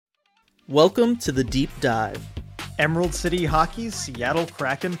Welcome to the Deep Dive, Emerald City Hockey's Seattle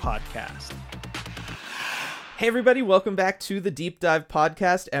Kraken podcast. Hey everybody, welcome back to the Deep Dive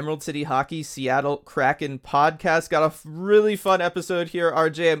podcast, Emerald City Hockey Seattle Kraken podcast. Got a really fun episode here,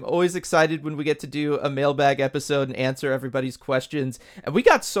 RJ. I'm always excited when we get to do a mailbag episode and answer everybody's questions. And we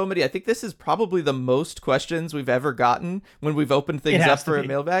got so many. I think this is probably the most questions we've ever gotten when we've opened things up for a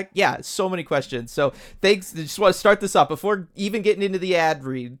mailbag. Yeah, so many questions. So thanks. Just want to start this off before even getting into the ad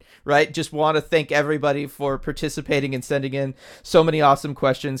read, right? Just want to thank everybody for participating and sending in so many awesome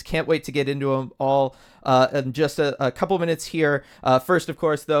questions. Can't wait to get into them all. In just a couple minutes here. First, of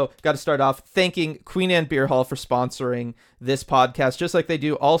course, though, got to start off thanking Queen Anne Beer Hall for sponsoring this podcast, just like they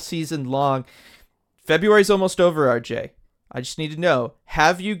do all season long. February's almost over, RJ. I just need to know,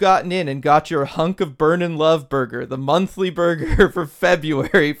 have you gotten in and got your Hunk of Burnin' Love burger, the monthly burger for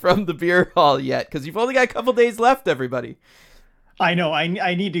February from the Beer Hall yet? Because you've only got a couple days left, everybody. I know. I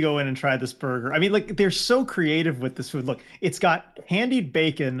need to go in and try this burger. I mean, like, they're so creative with this food. Look, it's got candied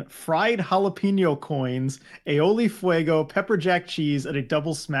bacon, fried jalapeno coins, aioli fuego, pepper jack cheese, and a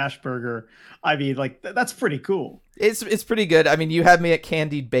double smash burger. I mean, like, that's pretty cool. It's pretty good. I mean, you had me at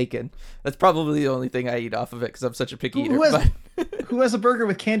candied bacon. That's probably the only thing I eat off of it because I'm such a picky eater. Who has a burger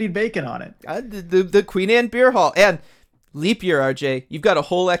with candied bacon on it? The Queen Anne Beer Hall. And leap year, RJ, you've got a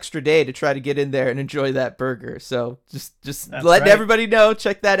whole extra day to try to get in there and enjoy that burger. So just letting everybody know,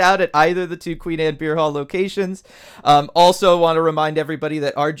 check that out at either the two Queen Anne Beer Hall locations. Also want to remind everybody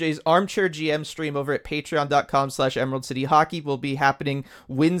that RJ's Armchair GM stream over at patreon.com/Emerald City Hockey will be happening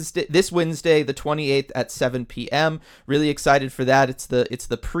this Wednesday, the 28th at 7 p.m. Really excited for that. It's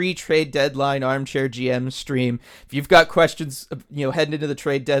the pre-trade deadline Armchair GM stream. If you've got questions, heading into the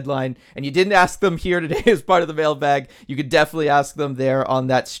trade deadline and you didn't ask them here today as part of the mailbag, you could definitely ask them there on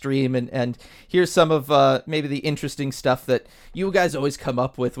that stream, and here's some of maybe the interesting stuff that you guys always come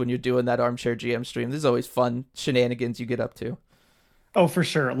up with when you're doing that Armchair GM stream. There's always fun shenanigans you get up to. Oh, for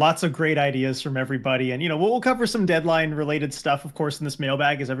sure. Lots of great ideas from everybody. And, we'll cover some deadline related stuff, of course, in this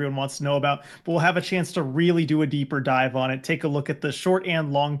mailbag, as everyone wants to know about. But we'll have a chance to really do a deeper dive on it, take a look at the short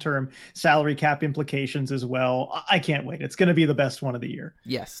and long-term salary cap implications as well. I can't wait. It's going to be the best one of the year.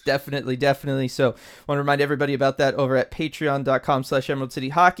 Yes, definitely. So I want to remind everybody about that over at patreon.com/Emerald City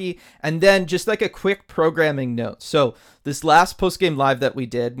Hockey. And then just like a quick programming note. So this last post-game live that we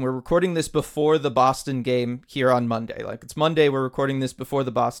did, we're recording this before the Boston game here on Monday. Like, it's Monday, we're recording this before the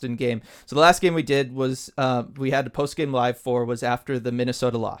Boston game. So the last game we did was, we had a post-game live for, was after the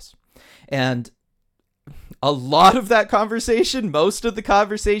Minnesota loss. And a lot of that conversation, most of the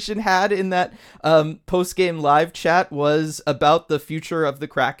conversation had in that post-game live chat was about the future of the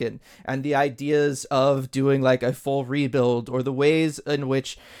Kraken and the ideas of doing like a full rebuild, or the ways in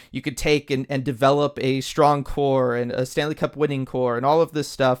which you could take and develop a strong core and a Stanley Cup winning core and all of this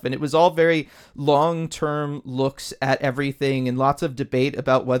stuff. And it was all very long-term looks at everything and lots of debate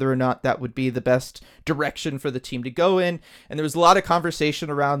about whether or not that would be the best direction for the team to go in. And there was a lot of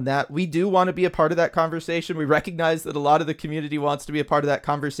conversation around that. We do want to be a part of that conversation. We recognize that a lot of the community wants to be a part of that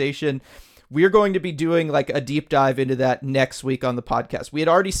conversation. We're going to be doing like a deep dive into that next week on the podcast. We had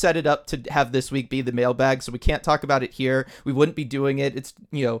already set it up to have this week be the mailbag, so we can't talk about it here. We wouldn't be doing it.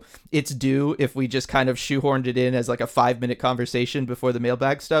 It's due if we just kind of shoehorned it in as like a 5-minute conversation before the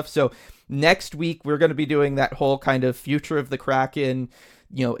mailbag stuff. So next week, we're going to be doing that whole kind of future of the Kraken,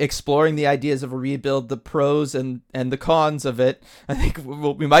 exploring the ideas of a rebuild, the pros and the cons of it. I think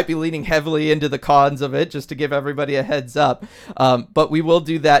we might be leaning heavily into the cons of it, just to give everybody a heads up. But we will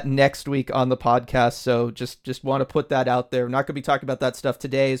do that next week on the podcast. So just want to put that out there. We're not going to be talking about that stuff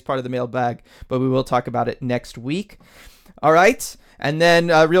today as part of the mailbag, but we will talk about it next week. All right. And then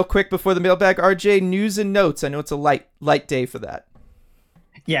real quick before the mailbag, RJ, news and notes. I know it's a light day for that.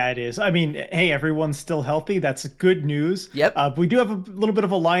 Yeah, it is. I mean, hey, everyone's still healthy. That's good news. Yep. We do have a little bit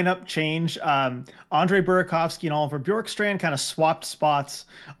of a lineup change. Andrei Burakovsky and Oliver Bjorkstrand kind of swapped spots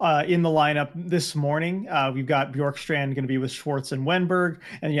in the lineup this morning. We've got Bjorkstrand going to be with Schwartz and Wenberg,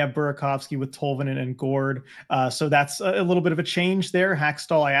 and you have Burakovsky with Tolvanen and Gord. So that's a little bit of a change there.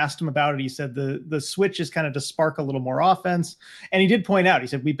 Hackstall, I asked him about it. He said the switch is kind of to spark a little more offense. And he did point out, he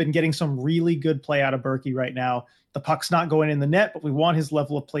said, we've been getting some really good play out of Berkey right now. The puck's not going in the net, but we want his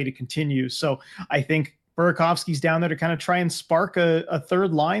level of play to continue. So I think Burakovsky's down there to kind of try and spark a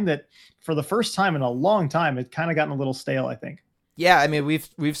third line that, for the first time in a long time, it kind of gotten a little stale, I think. Yeah, I mean,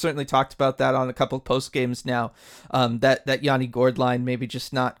 we've certainly talked about that on a couple of post games now. That Yanni Gord line maybe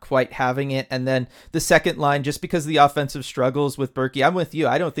just not quite having it, and then the second line, just because of the offensive struggles with Berkey. I'm with you.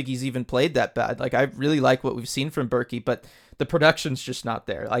 I don't think he's even played that bad. Like, I really like what we've seen from Berkey, but the production's just not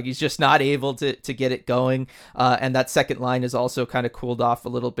there. Like he's just not able to get it going. And that second line is also kind of cooled off a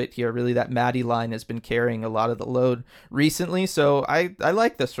little bit here. Really, that Maddie line has been carrying a lot of the load recently. So I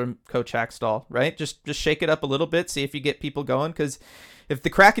like this from Coach Hackstall, right? Just shake it up a little bit, see if you get people going. Because if the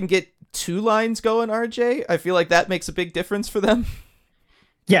Kraken get 2 lines going, RJ, I feel like that makes a big difference for them.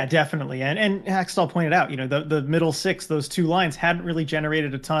 Yeah, definitely. And Hackstall pointed out, the middle six, those 2 lines hadn't really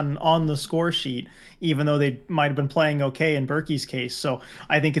generated a ton on the score sheet, even though they might have been playing okay in Berkey's case. So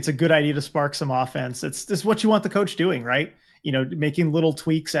I think it's a good idea to spark some offense. It's this is what you want the coach doing, right? Making little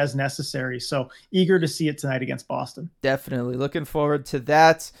tweaks as necessary. So eager to see it tonight against Boston. Definitely looking forward to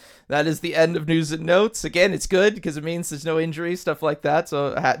that. That is the end of news and notes. Again, it's good because it means there's no injuries, stuff like that.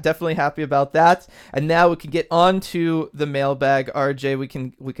 So definitely happy about that. And now we can get on to the mailbag. RJ,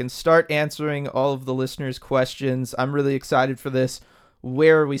 we can start answering all of the listeners' questions. I'm really excited for this.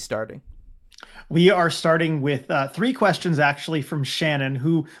 Where are we starting? We are starting with 3 questions actually from Shannon,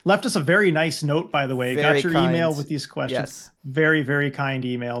 who left us a very nice note, by the way. Very Got your kind. email with these questions. Yes. Very, very kind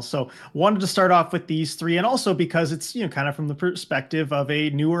email. So wanted to start off with these 3, and also because it's, kind of from the perspective of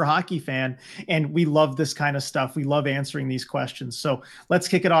a newer hockey fan, and we love this kind of stuff. We love answering these questions. So let's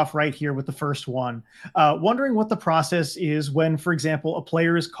kick it off right here with the first one. Wondering what the process is when, for example, a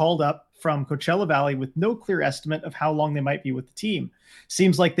player is called up from Coachella Valley with no clear estimate of how long they might be with the team.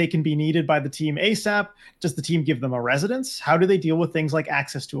 Seems like they can be needed by the team ASAP. Does the team give them a residence? How do they deal with things like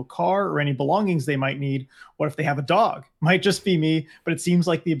access to a car or any belongings they might need? What if they have a dog? Might just be me, but it seems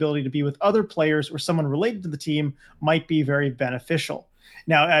like the ability to be with other players or someone related to the team might be very beneficial.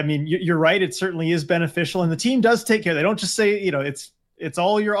 Now, I mean, you're right. It certainly is beneficial, and the team does take care. They don't just say, it's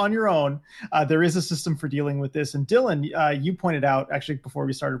all you're on your own. There is a system for dealing with this. And Dylan, you pointed out actually before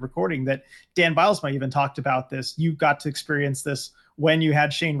we started recording that Dan Bilesma even talked about this. You got to experience this when you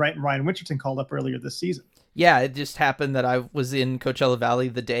had Shane Wright and Ryan Winterton called up earlier this season. Yeah, it just happened that I was in Coachella Valley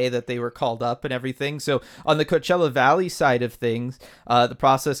the day that they were called up and everything. So on the Coachella Valley side of things, the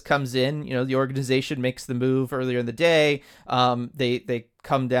process comes in, the organization makes the move earlier in the day. They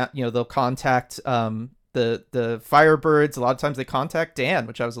come down, they'll contact the Firebirds. A lot of times they contact Dan,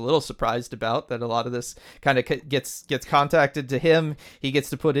 which I was a little surprised about, that a lot of this kind of gets contacted to him. He gets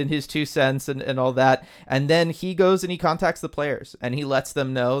to put in his 2 cents and all that. And then he goes and he contacts the players and he lets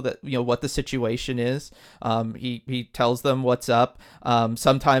them know that, what the situation is. He tells them what's up.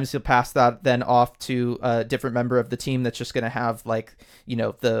 Sometimes he'll pass that then off to a different member of the team that's just going to have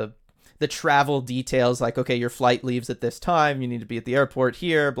the travel details, like, okay, your flight leaves at this time, you need to be at the airport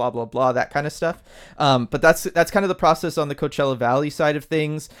here, blah, blah, blah, that kind of stuff. But that's kind of the process on the Coachella Valley side of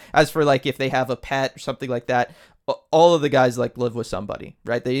things. As for like, if they have a pet or something like that, all of the guys live with somebody,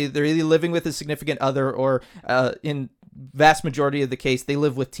 right? They're either living with a significant other or in vast majority of the case, they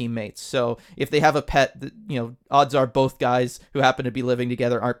live with teammates. So if they have a pet, odds are both guys who happen to be living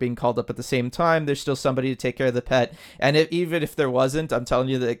together aren't being called up at the same time. There's still somebody to take care of the pet. And even if there wasn't, I'm telling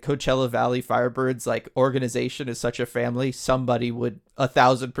you that Coachella Valley Firebirds organization is such a family. Somebody would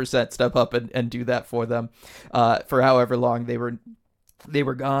 1,000% step up and do that for them for however long they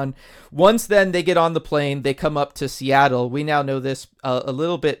were gone. Once then they get on the plane, they come up to Seattle. We now know this a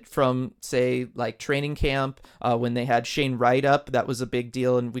little bit from, say, like training camp when they had Shane Wright up. That was a big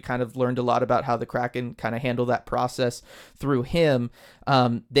deal, and we kind of learned a lot about how the Kraken kind of handle that process through him.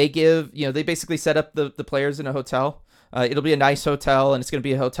 They basically set up the players in a hotel. It'll be a nice hotel, and it's going to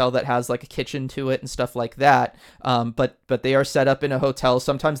be a hotel that has like a kitchen to it and stuff like that. But they are set up in a hotel.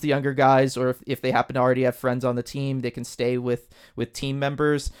 Sometimes the younger guys, or if they happen to already have friends on the team, they can stay with team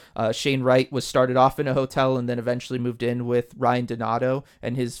members. Shane Wright was started off in a hotel and then eventually moved in with Ryan Donato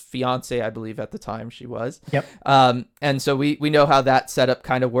and his fiance, I believe at the time she was. Yep. And so we know how that setup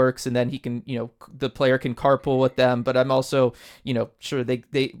kind of works, and then he can, the player can carpool with them. But I'm also, sure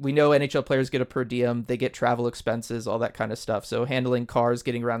we know NHL players get a per diem, they get travel expenses, all that kind of stuff. So handling cars,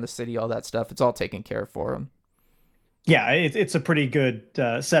 getting around the city, all that stuff, it's all taken care of for them. Yeah, it's a pretty good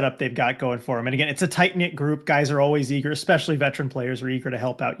setup they've got going for them. And again, it's a tight-knit group. Guys are always eager, especially veteran players are eager to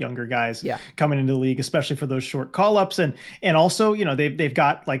help out younger guys coming into the league, especially for those short call-ups. And also, they've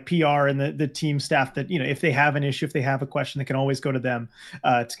got like PR and the team staff that, if they have an issue, if they have a question, they can always go to them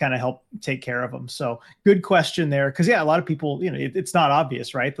to kind of help take care of them. So good question there. Because, a lot of people, it's not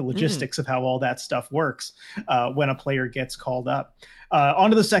obvious, right? The logistics of how all that stuff works when a player gets called up. On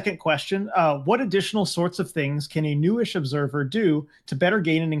to the second question. What additional sorts of things can a newish observer do to better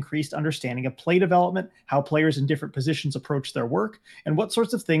gain an increased understanding of play development, how players in different positions approach their work, and what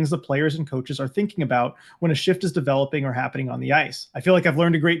sorts of things the players and coaches are thinking about when a shift is developing or happening on the ice? I feel like I've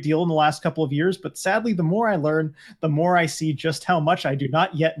learned a great deal in the last couple of years, but sadly, the more I learn, the more I see just how much I do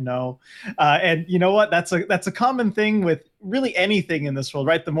not yet know. And you know what? That's a common thing with really anything in this world,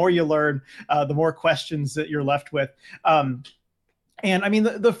 right? The more you learn, the more questions that you're left with. And I mean,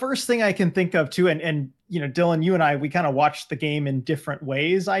 the first thing I can think of too, and Dylan, you and I, we kind of watched the game in different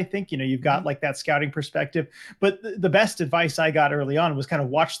ways. I think, you've got Mhm. like that scouting perspective, but the best advice I got early on was kind of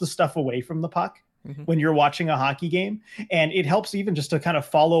watch the stuff away from the puck Mhm. when you're watching a hockey game. And it helps even just to kind of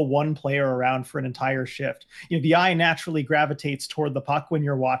follow one player around for an entire shift. The eye naturally gravitates toward the puck when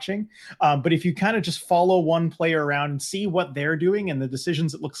you're watching. But if you kind of just follow one player around and see what they're doing and the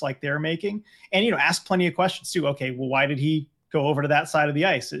decisions it looks like they're making, and, ask plenty of questions too. Okay, well, why did he go over to that side of the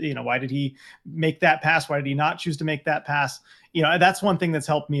ice? Why did he make that pass? Why did he not choose to make that pass? That's one thing that's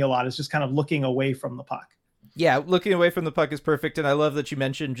helped me a lot, is just kind of looking away from the puck. Yeah, looking away from the puck is perfect, and I love that you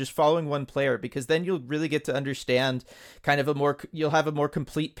mentioned just following one player, because then you'll really get to understand you'll have a more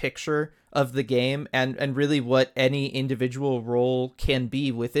complete picture of the game, and really what any individual role can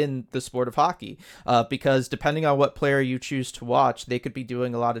be within the sport of hockey. Because depending on what player you choose to watch, they could be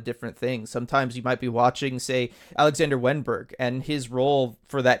doing a lot of different things. Sometimes you might be watching, say, Alexander Wenberg, and his role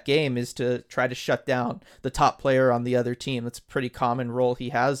for that game is to try to shut down the top player on the other team. That's a pretty common role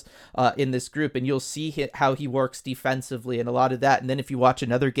he has in this group, and you'll see how he works defensively and a lot of that. And then if you watch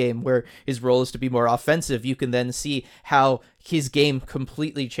another game where his role is to be more offensive, you can then see how his game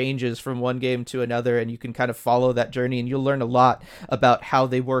completely changes from one game to another, and you can kind of follow that journey, and you'll learn a lot about how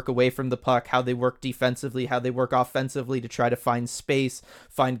they work away from the puck, how they work defensively, how they work offensively to try to find space,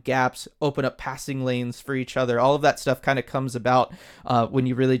 find gaps, open up passing lanes for each other. All of that stuff kind of comes about when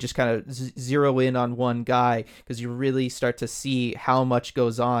you really just kind of zero in on one guy, because you really start to see how much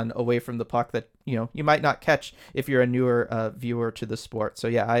goes on away from the puck that you might not catch if you're a newer viewer to the sport. So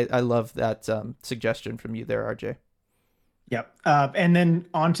yeah, I love that suggestion from you there, RJ. Yep. And then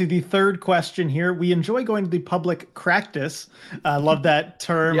on to the third question here. We enjoy going to the public practice. Love that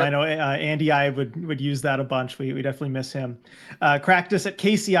term. I Yep. know Andy I would use that a bunch. We definitely miss him. Practice at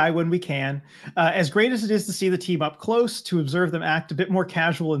KCI when we can. As great as it is to see the team up close, to observe them act a bit more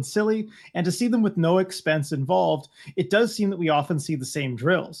casual and silly, and to see them with no expense involved, it does seem that we often see the same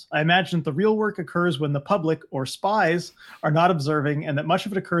drills. I imagine that the real work occurs when the public, or spies, are not observing, and that much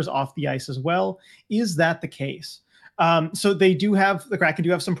of it occurs off the ice as well. Is that the case? So the Kraken do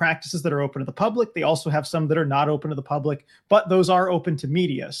have some practices that are open to the public. They also have some that are not open to the public, but those are open to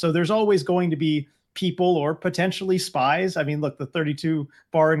media. So there's always going to be people or potentially spies. I mean, look, the 32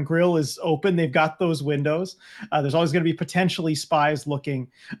 bar and grill is open. They've got those windows. There's always going to be potentially spies looking.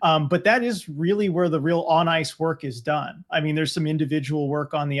 But that is really where the real on ice work is done. I mean, there's some individual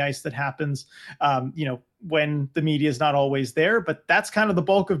work on the ice that happens, when the media is not always there, but that's kind of the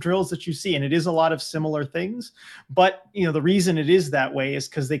bulk of drills that you see. And it is a lot of similar things. But, the reason it is that way is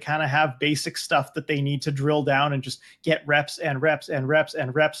because they kind of have basic stuff that they need to drill down and just get reps and reps and reps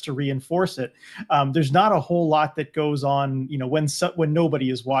and reps to reinforce it. There's not a whole lot that goes on, when nobody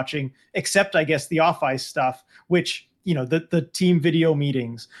is watching, except I guess the off ice stuff, which, the team video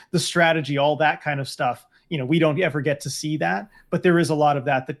meetings, the strategy, all that kind of stuff. We don't ever get to see that, but there is a lot of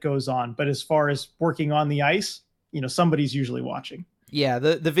that goes on. But as far as working on the ice, somebody's usually watching. Yeah,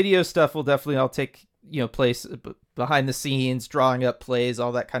 the video stuff will definitely all take place behind the scenes, drawing up plays,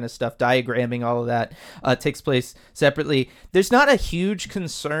 all that kind of stuff, diagramming, all of that takes place separately. There's not a huge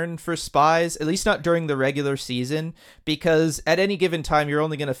concern for spies, at least not during the regular season, because at any given time you're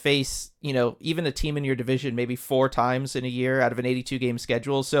only going to face even a team in your division maybe 4 times in a year out of an 82 game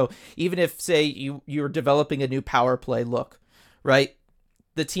schedule. So even if, say, you're developing a new power play look, right,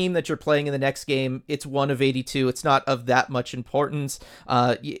 the team that you're playing in the next game, it's one of 82. It's not of that much importance.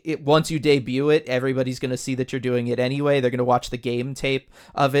 Once you debut it, everybody's going to see that you're doing it anyway. They're going to watch the game tape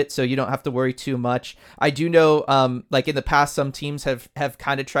of it, so you don't have to worry too much. I do know, like in the past, some teams have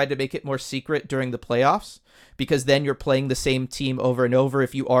kind of tried to make it more secret during the playoffs, because then you're playing the same team over and over.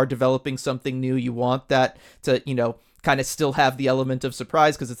 If you are developing something new, you want that to, kind of still have the element of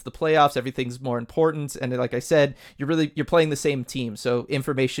surprise, because it's the playoffs, everything's more important, and like I said, you're playing the same team, so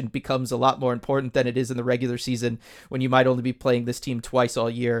information becomes a lot more important than it is in the regular season, when you might only be playing this team twice all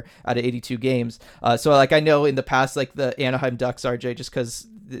year out of 82 games. So like I know in the past, like the Anaheim Ducks, RJ, just because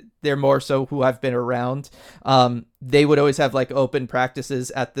they're more so who I've been around, they would always have like open practices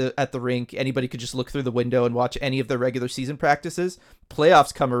at the rink. Anybody could just look through the window and watch any of their regular season practices.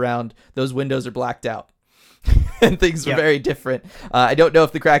 Playoffs come around, those windows are blacked out. And things are very different. I don't know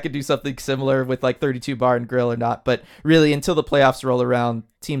if the Kraken do something similar with like 32 bar and grill or not, but really until the playoffs roll around,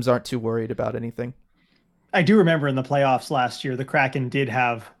 teams aren't too worried about anything. I do remember in the playoffs last year, the Kraken did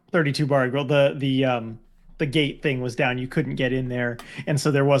have 32 bar and grill. The the gate thing was down. You couldn't get in there. And so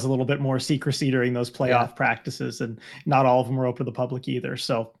there was a little bit more secrecy during those Yeah. playoff practices, and not all of them were open to the public either.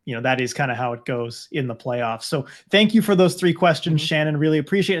 So, that is kind of how it goes in the playoffs. So thank you for those 3 questions, Shannon. Really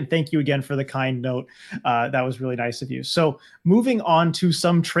appreciate it. And thank you again for the kind note. That was really nice of you. So moving on to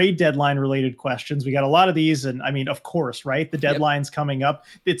some trade deadline related questions. We got a lot of these. And I mean, of course, right? The deadline's coming up.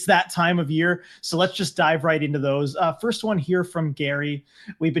 It's that time of year. So let's just dive right into those. First one here from Gary.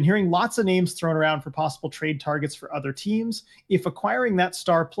 We've been hearing lots of names thrown around for possible trade targets for other teams. If acquiring that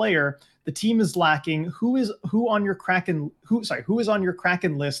star player, the team is lacking, who is on your Kraken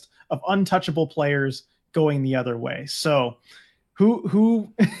list of untouchable players going the other way? So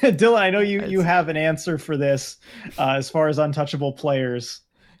who Dylan, I know you have an answer for this as far as untouchable players.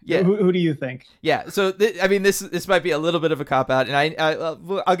 Yeah. Who do you think? Yeah. So I mean, this might be a little bit of a cop out, and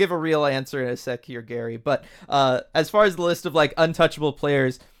I'll give a real answer in a sec here, Gary. But as far as the list of like untouchable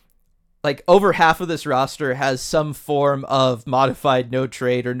players, like over half of this roster has some form of modified no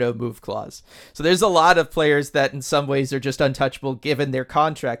trade or no move clause. So there's a lot of players that in some ways are just untouchable given their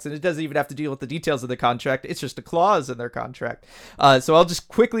contracts. And it doesn't even have to deal with the details of the contract. It's just a clause in their contract. So I'll just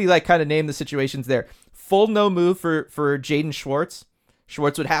quickly like kind of name the situations there. Full no move for Jaden Schwartz.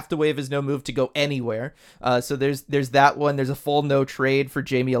 Schwartz would have to waive his no move to go anywhere. So there's that one. There's a full no trade for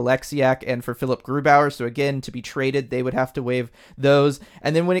Jamie Alexiak and for Philip Grubauer. So again, to be traded, they would have to waive those.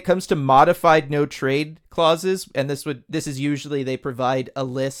 And then when it comes to modified no trade clauses, and this is usually they provide a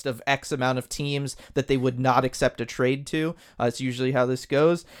list of X amount of teams that they would not accept a trade to. It's usually how this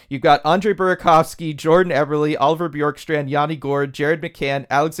goes. You've got Andre Burakovsky, Jordan Eberle, Oliver Bjorkstrand, Yanni Gord, Jared McCann,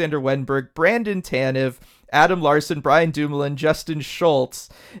 Alexander Wenberg, Brandon Tanev, Adam Larson, Brian Dumoulin, Justin Schultz,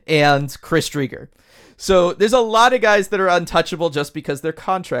 and Chris Drieger. So there's a lot of guys that are untouchable just because their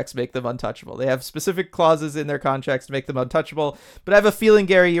contracts make them untouchable. They have specific clauses in their contracts to make them untouchable. But I have a feeling,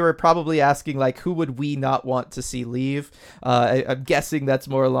 Gary, you were probably asking, like, who would we not want to see leave? I'm guessing that's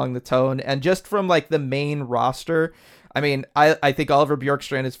more along the tone. And just from, like, the main roster, I mean, I think Oliver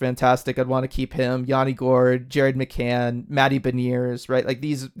Bjorkstrand is fantastic. I'd want to keep him. Yanni Gord, Jared McCann, Matty Beniers, right? Like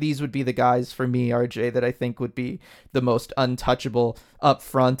these would be the guys for me, RJ, that I think would be the most untouchable up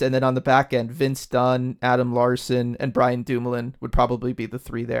front. And then on the back end, Vince Dunn, Adam Larson, and Brian Dumoulin would probably be the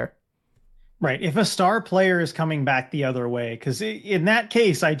 3 there. Right. If a star player is coming back the other way, because in that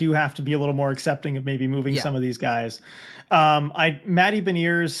case, I do have to be a little more accepting of maybe moving some of these guys. Matty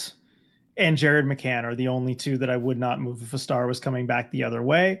Beniers and Jared McCann are the only 2 that I would not move if a star was coming back the other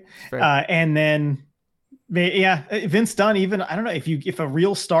way. And then, Vince Dunn, even, I don't know, if a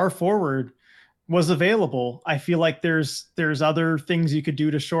real star forward was available, I feel like there's other things you could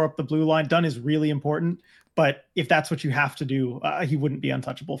do to shore up the blue line. Dunn is really important, but if that's what you have to do, he wouldn't be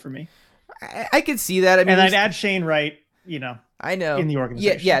untouchable for me. I could see that. I mean, and I'd add Shane Wright, I know in the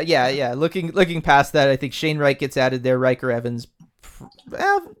organization. Yeah. Looking past that, I think Shane Wright gets added there. Riker Evans,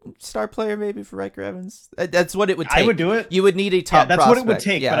 star player maybe for Riker Evans. That's what it would take. I would do it. You would need a top. That's prospect. what it would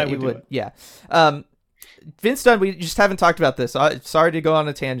take. But I would do it. Yeah. Vince Dunn, we just haven't talked about this. Sorry to go on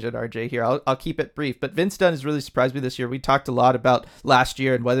a tangent, RJ. Here, I'll keep it brief. But Vince Dunn has really surprised me this year. We talked a lot about last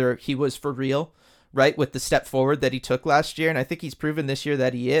year and whether he was for real, right, with the step forward that he took last year. And I think he's proven this year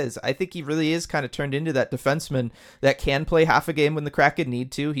that he is. I think he really is kind of turned into that defenseman that can play half a game when the Kraken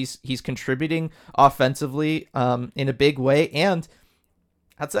need to. He's contributing offensively in a big way. And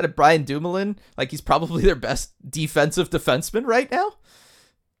outside of Brian Dumoulin, like, he's probably their best defensive defenseman right now.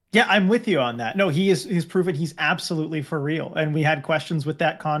 Yeah, I'm with you on that. No, he's proven he's absolutely for real. And we had questions with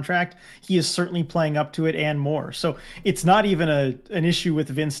that contract. He is certainly playing up to it and more. So it's not even an issue with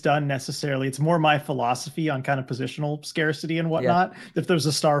Vince Dunn necessarily. It's more my philosophy on kind of positional scarcity and whatnot. If there's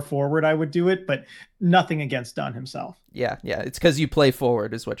a star forward, I would do it, but nothing against Dunn himself. Yeah. It's because you play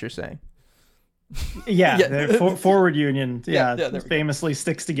forward is what you're saying. The forward union famously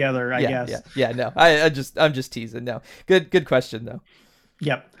sticks together, I guess. No, I'm just teasing. No, good question though.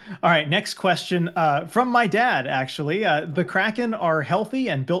 Yep. All right. Next question from my dad, actually. The Kraken are healthy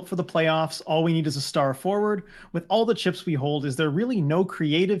and built for the playoffs. All we need is a star forward. With all the chips we hold, is there really no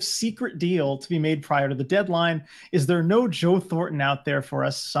creative secret deal to be made prior to the deadline? Is there no Joe Thornton out there for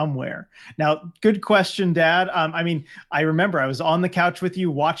us somewhere? Now, good question, Dad. I mean, I remember I was on the couch with you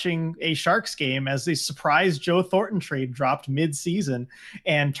watching a Sharks game as a surprise Joe Thornton trade dropped mid-season.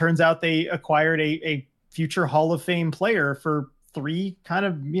 And turns out they acquired a future Hall of Fame player for 3 kind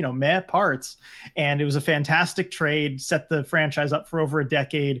of, meh parts. And it was a fantastic trade, set the franchise up for over a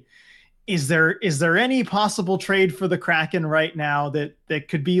decade. Is there any possible trade for the Kraken right now that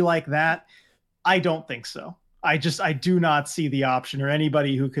could be like that? I don't think so. I do not see the option or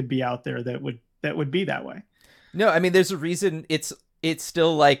anybody who could be out there that would be that way. No, I mean, there's a reason it's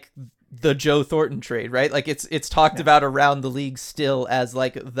still like the Joe Thornton trade, right? Like it's talked about around the league still as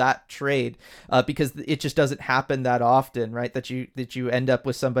like that trade, because it just doesn't happen that often, right? That you end up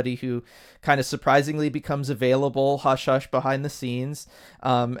with somebody who kind of surprisingly becomes available, hush hush behind the scenes,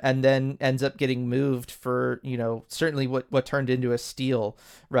 and then ends up getting moved for, you know, certainly what turned into a steal,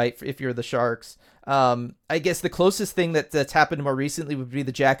 right? If you're the Sharks. I guess the closest thing that's happened more recently would be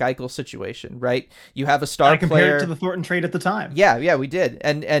the Jack Eichel situation, right? You have a star I compared player it to the Thornton trade at the time. Yeah, we did.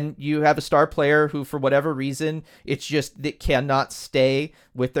 And you have a star player who, for whatever reason, it's just that cannot stay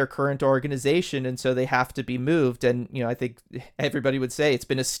with their current organization, and so they have to be moved. And, you know, I think everybody would say it's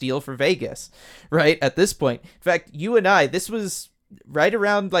been a steal for Vegas, right? At this point. In fact, you and I, this was right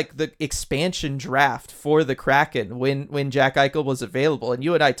around like the expansion draft for the Kraken when Jack Eichel was available, and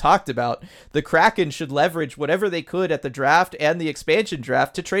you and I talked about the Kraken should leverage whatever they could at the draft and the expansion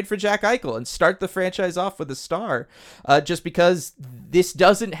draft to trade for Jack Eichel and start the franchise off with a star, just because this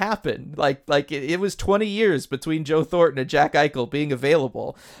doesn't happen. Like it was 20 years between Joe Thornton and Jack Eichel being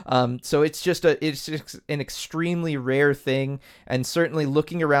available, so it's just an extremely rare thing. And certainly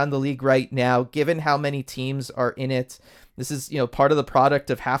looking around the league right now, given how many teams are in it, this is, you know, part of the product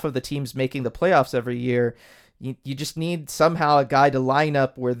of half of the teams making the playoffs every year. You just need somehow a guy to line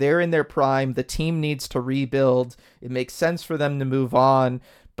up where they're in their prime. The team needs to rebuild. It makes sense for them to move on.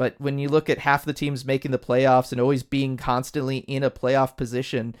 But when you look at half the teams making the playoffs and always being constantly in a playoff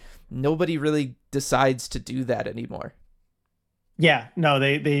position, nobody really decides to do that anymore. Yeah, no,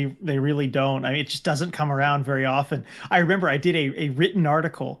 they really don't. I mean, it just doesn't come around very often. I remember I did a written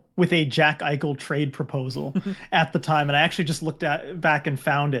article with a Jack Eichel trade proposal at the time, and I actually just looked back and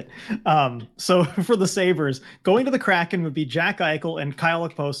found it. So for the Sabres, going to the Kraken would be Jack Eichel and Kyle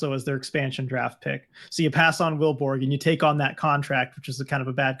Okposo as their expansion draft pick. So you pass on Will Borg and you take on that contract, which is a kind of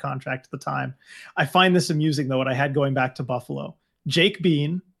a bad contract at the time. I find this amusing, though, what I had going back to Buffalo. Jake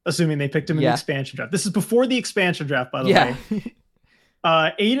Bean, assuming they picked him in the expansion draft. This is before the expansion draft, by the way.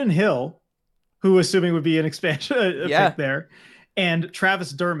 Aiden Hill, who assuming would be an expansion pick there, and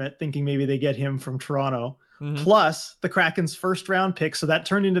Travis Dermott, thinking maybe they get him from Toronto, plus the Kraken's first round pick. So that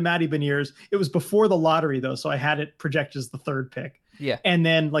turned into Matty Beniers. It was before the lottery, though, so I had it projected as the third pick. Yeah. And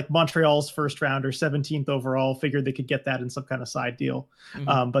then like Montreal's first rounder, 17th overall, figured they could get that in some kind of side deal.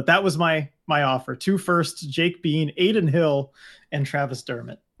 But that was my offer. 2 firsts, Jake Bean, Aiden Hill, and Travis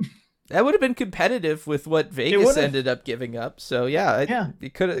Dermott. That would have been competitive with what Vegas ended up giving up. So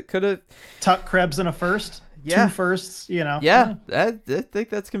it could have Tuck Krebs in a first, 2 firsts, you know. Yeah, I think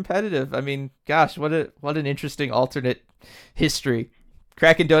that's competitive. I mean, gosh, what an interesting alternate history.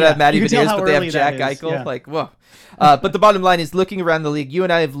 Kraken don't have Matty Beniers, but they have Jack Eichel. Yeah. Like, whoa. But the bottom line is, looking around the league, you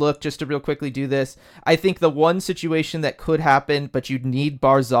and I have looked, just to real quickly do this. I think the one situation that could happen, but you'd need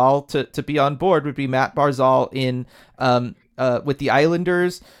Barzal to be on board, would be Matt Barzal in with the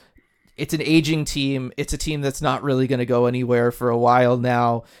Islanders. It's an aging team. It's a team that's not really going to go anywhere for a while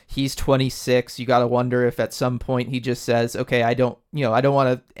now. He's 26. You got to wonder if at some point he just says, okay, I don't want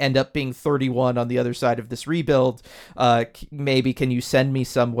to end up being 31 on the other side of this rebuild. Maybe can you send me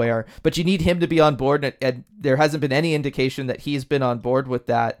somewhere? But you need him to be on board, and there hasn't been any indication that he's been on board with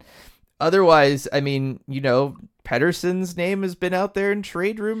that. Otherwise, I mean, you know, Pettersson's name has been out there in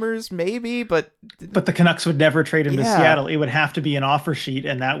trade rumors, maybe, but the Canucks would never trade him to Seattle. It would have to be an offer sheet,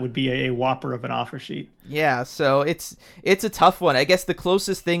 and that would be a whopper of an offer sheet. Yeah, so it's a tough one. I guess the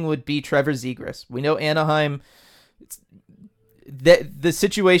closest thing would be Trevor Zegras. We know Anaheim. The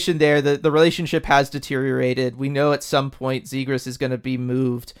situation there, the relationship has deteriorated. We know at some point Zegras is going to be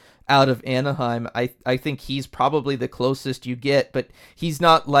moved out of Anaheim. I think he's probably the closest you get, but he's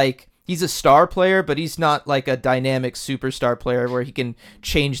not like. He's a star player, but he's not like a dynamic superstar player where he can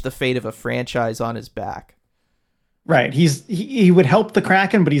change the fate of a franchise on his back. Right. He would help the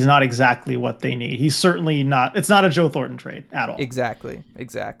Kraken, but he's not exactly what they need. He's certainly not. It's not a Joe Thornton trade at all. Exactly.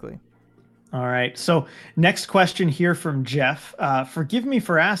 All right. So next question here from Jeff. Forgive me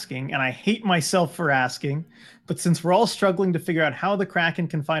for asking, and I hate myself for asking, but since we're all struggling to figure out how the Kraken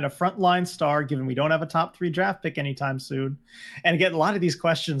can find a frontline star, given we don't have a top 3 draft pick anytime soon, and again, a lot of these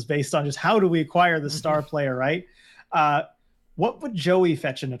questions based on just how do we acquire the star player, right? What would Joey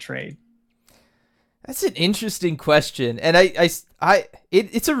fetch in a trade? That's an interesting question, and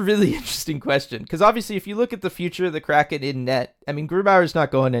it's a really interesting question, because obviously if you look at the future of the Kraken in net, I mean, Grubauer's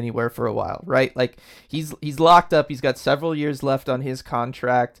not going anywhere for a while, right? Like he's locked up. He's got several years left on his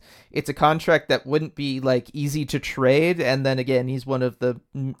contract. It's a contract that wouldn't be like easy to trade, and then again, he's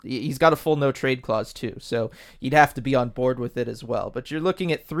got a full no trade clause too, so you'd have to be on board with it as well. But you're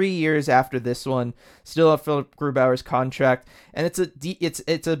looking at 3 years after this one, still on Philip Grubauer's contract, and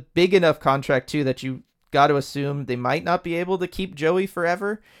it's a big enough contract too that you got to assume they might not be able to keep Joey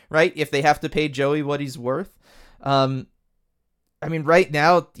forever, right? If they have to pay Joey what he's worth. I mean, right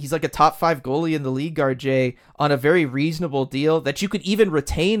now, he's like a top 5 goalie in the league, RJ, on a very reasonable deal that you could even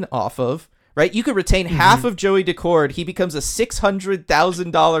retain off of, right? You could retain half of Joey Decord. He becomes a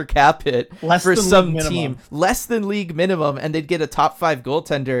 $600,000 cap hit for some team. Less than league minimum, and they'd get a top 5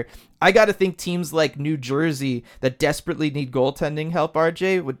 goaltender. I got to think teams like New Jersey that desperately need goaltending help,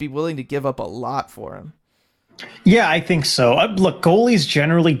 RJ, would be willing to give up a lot for him. Yeah, I think so. Look, goalies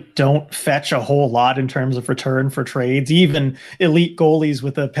generally don't fetch a whole lot in terms of return for trades, even elite goalies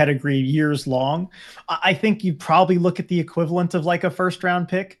with a pedigree years long. I think you probably look at the equivalent of like a first round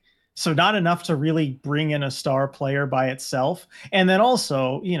pick. So not enough to really bring in a star player by itself. And then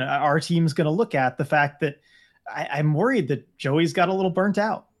also, our team's going to look at the fact that I'm worried that Joey's got a little burnt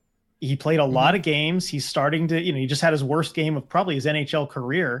out. He played a lot of games. He's starting to, he just had his worst game of probably his NHL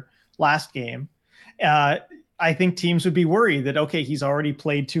career last game. I think teams would be worried that, okay, he's already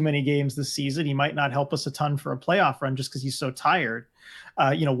played too many games this season. He might not help us a ton for a playoff run just because he's so tired.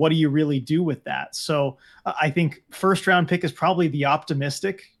 What do you really do with that? So I think first round pick is probably the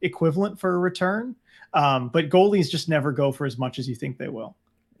optimistic equivalent for a return. But goalies just never go for as much as you think they will.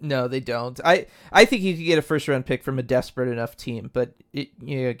 No, they don't. I think you could get a first round pick from a desperate enough team, but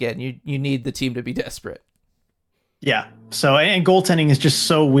again, you need the team to be desperate. Yeah. So, and goaltending is just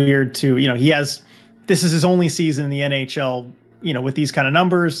so weird too. This is his only season in the NHL, with these kind of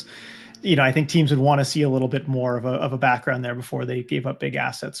numbers. I think teams would want to see a little bit more of a background there before they gave up big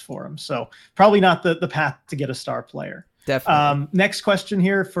assets for him. So probably not the path to get a star player. Definitely. Next question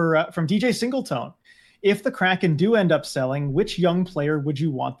here from DJ Singletone. If the Kraken do end up selling, which young player would you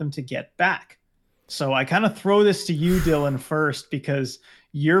want them to get back? So I kind of throw this to you, Dylan, first, because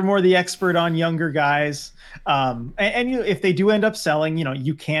you're more the expert on younger guys. If they do end up selling,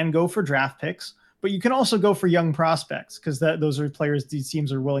 you can go for draft picks. But you can also go for young prospects because those are players these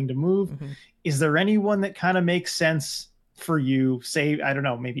teams are willing to move. Is there anyone that kind of makes sense for you? Say, I don't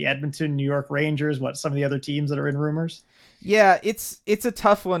know, maybe Edmonton, New York Rangers, some of the other teams that are in rumors? Yeah, it's a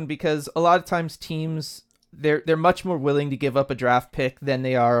tough one because a lot of times teams, they're much more willing to give up a draft pick than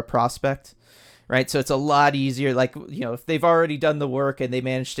they are a prospect, right? So it's a lot easier. Like, if they've already done the work and they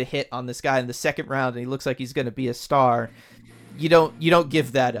managed to hit on this guy in the second round and he looks like he's going to be a star, you don't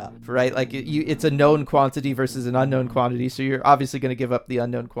give that up, right? Like it's a known quantity versus an unknown quantity. So you're obviously going to give up the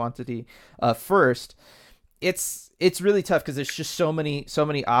unknown quantity first. It's really tough because there's just so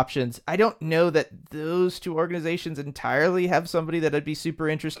many options. I don't know that those two organizations entirely have somebody that I'd be super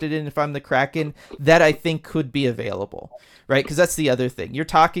interested in if I'm the Kraken that I think could be available, right? Because that's the other thing. You're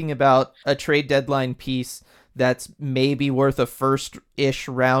talking about a trade deadline piece that's maybe worth a first-ish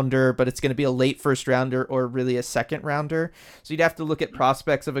rounder, but it's going to be a late first rounder or really a second rounder. So you'd have to look at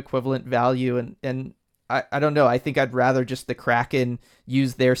prospects of equivalent value. And I don't know. I think I'd rather just the Kraken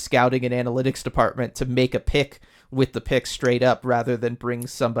use their scouting and analytics department to make a pick with the pick straight up rather than bring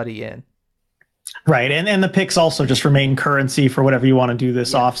somebody in. Right. And the picks also just remain currency for whatever you want to do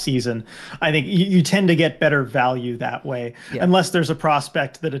this off season. I think you tend to get better value that way, unless there's a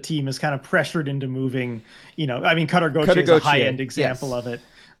prospect that a team is kind of pressured into moving. Cutter Gauthier is a high end example of it.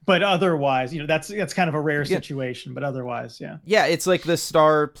 But otherwise, that's kind of a rare situation. But otherwise, yeah, it's like the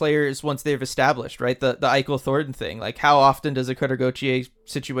star players once they've established, right? The Eichel Thornton thing. Like, how often does a Cutter Gauthier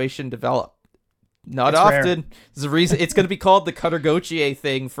situation develop? Not often. Rare. There's a reason it's going to be called the Cutter Gauthier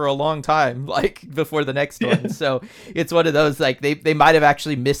thing for a long time, like before the next one. So it's one of those, like they might have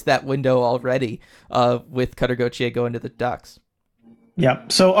actually missed that window already with Cutter Gauthier going to the Ducks.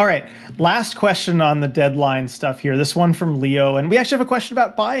 Yep. So, all right. Last question on the deadline stuff here. This one from Leo. And we actually have a question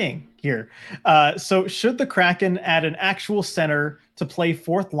about buying here. So should the Kraken add an actual center to play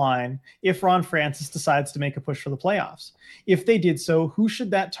fourth line if Ron Francis decides to make a push for the playoffs? If they did so, who should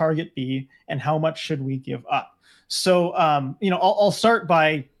that target be and how much should we give up? So, I'll start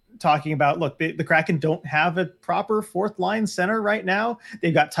by talking about, look, the Kraken don't have a proper fourth line center right now.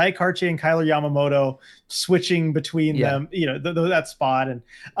 They've got Ty Karche and Kyler Yamamoto switching between them, that spot. And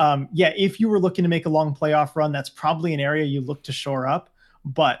if you were looking to make a long playoff run, that's probably an area you look to shore up,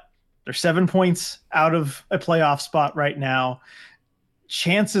 but they're 7 points out of a playoff spot right now.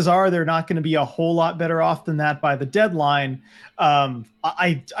 Chances are they're not going to be a whole lot better off than that by the deadline.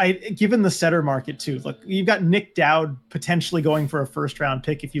 Given the setter market too, look, you've got Nick Dowd potentially going for a first round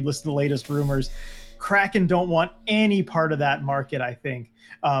pick. If you listen to the latest rumors, Kraken don't want any part of that market. I think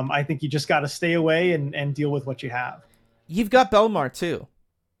you just got to stay away and deal with what you have. You've got Belmar too,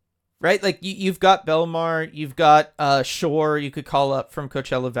 right? Like you've got Belmar, you've got Shore you could call up from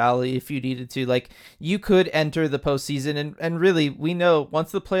Coachella Valley if you needed to. Like you could enter the postseason and really we know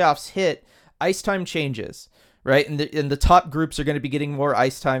once the playoffs hit, ice time changes, right? And the top groups are going to be getting more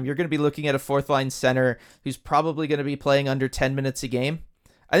ice time. You're going to be looking at a fourth line center who's probably going to be playing under 10 minutes a game.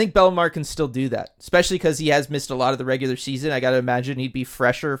 I think Bellemare can still do that, especially because he has missed a lot of the regular season. I got to imagine he'd be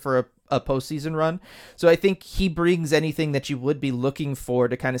fresher for a postseason run. So I think he brings anything that you would be looking for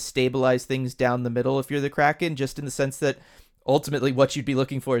to kind of stabilize things down the middle if you're the Kraken, just in the sense that ultimately what you'd be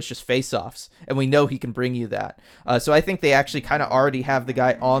looking for is just face-offs, and we know he can bring you that. So I think they actually kind of already have the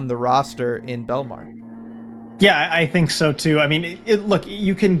guy on the roster in Bellemare. Yeah, I think so too. I mean, look,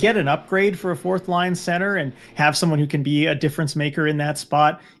 you can get an upgrade for a fourth line center and have someone who can be a difference maker in that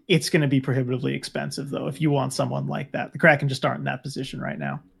spot. It's going to be prohibitively expensive, though, if you want someone like that. The Kraken just aren't in that position right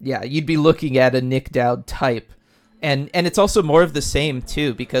now. Yeah, you'd be looking at a Nick Dowd type. And it's also more of the same,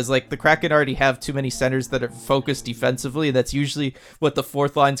 too, because like the Kraken already have too many centers that are focused defensively. And that's usually what the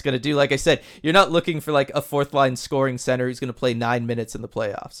fourth line's going to do. Like I said, you're not looking for like a fourth line scoring center who's going to play 9 minutes in the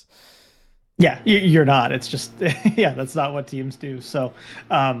playoffs. Yeah, you're not. It's just, yeah, that's not what teams do. So,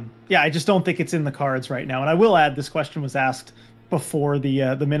 yeah, I just don't think it's in the cards right now. And I will add, this question was asked before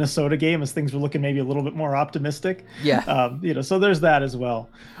the Minnesota game, as things were looking maybe a little bit more optimistic. Yeah. So there's that as well.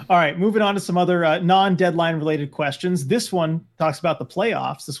 All right, moving on to some other non-deadline related questions. This one talks about the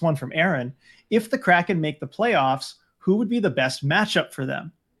playoffs. This one from Aaron. If the Kraken make the playoffs, who would be the best matchup for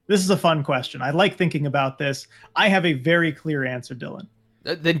them? This is a fun question. I like thinking about this. I have a very clear answer, Dylan.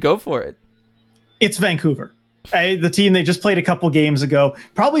 Then go for it. It's Vancouver. The team they just played a couple games ago,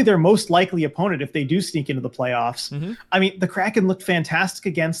 probably their most likely opponent if they do sneak into the playoffs. Mm-hmm. I mean, the Kraken looked fantastic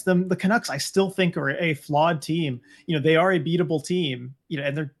against them. The Canucks, I still think, are a flawed team. They are a beatable team,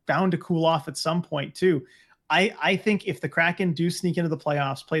 and they're bound to cool off at some point too. I think if the Kraken do sneak into the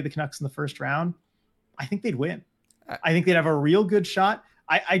playoffs, play the Canucks in the first round, I think they'd win. I think they'd have a real good shot.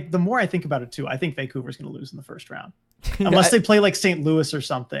 The more I think about it too, I think Vancouver's going to lose in the first round. Unless they play like St. Louis or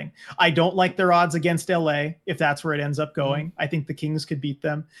something. I don't like their odds against LA if that's where it ends up going. I think the Kings could beat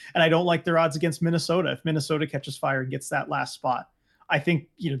them. And I don't like their odds against Minnesota if Minnesota catches fire and gets that last spot. I think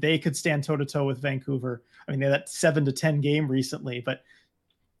they could stand toe-to-toe with Vancouver. I mean, they had that 7-10 game recently, but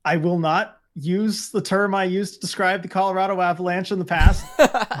I will not use the term I used to describe the Colorado Avalanche in the past.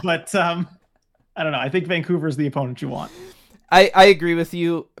 But I don't know. I think Vancouver is the opponent you want. I agree with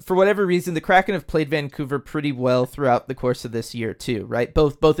you. For whatever reason, the Kraken have played Vancouver pretty well throughout the course of this year too, right?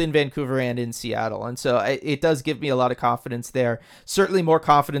 Both in Vancouver and in Seattle. And so it does give me a lot of confidence there. Certainly more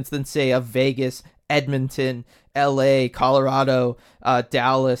confidence than, say, a Vegas, Edmonton, LA, Colorado,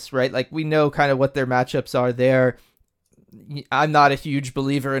 Dallas, right? Like, we know kind of what their matchups are there. I'm not a huge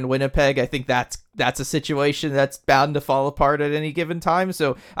believer in Winnipeg. I think that's a situation that's bound to fall apart at any given time.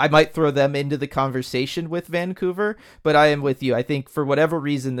 So I might throw them into the conversation with Vancouver, but I am with you. I think for whatever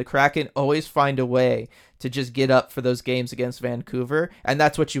reason, the Kraken always find a way to just get up for those games against Vancouver, and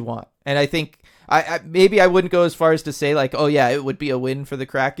that's what you want. And I think maybe I wouldn't go as far as to say like, oh yeah, it would be a win for the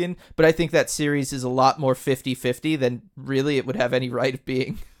Kraken, but I think that series is a lot more 50-50 than really it would have any right of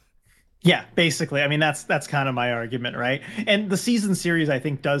being. Yeah, basically. I mean, that's kind of my argument, right? And the season series, I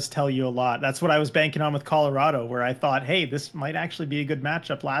think, does tell you a lot. That's what I was banking on with Colorado, where I thought, hey, this might actually be a good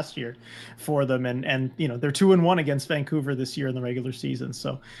matchup last year for them. And they're 2-1 against Vancouver this year in the regular season.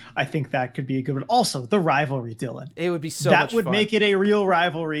 So I think that could be a good one. Also, the rivalry, Dylan. It would be so much fun. That would make it a real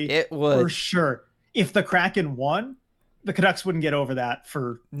rivalry. It would. For sure. If the Kraken won, the Canucks wouldn't get over that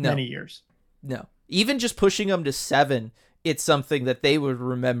for many years. No. Even just pushing them to 7, it's something that they would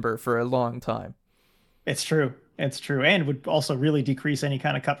remember for a long time. It's true. It's true. And would also really decrease any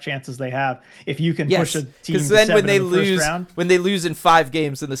kind of cup chances they have if you can push a team to 7 in the first round. When they lose in 5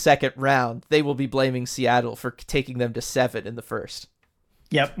 games in the second round, they will be blaming Seattle for taking them to 7 in the first.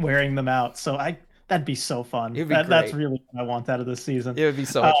 Yep, wearing them out. So that'd be so fun. That's really what I want out of this season. It would be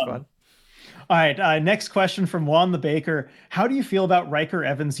so much fun. All right, next question from Juan the Baker. How do you feel about Riker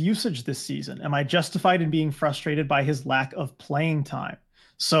Evans' usage this season? Am I justified in being frustrated by his lack of playing time?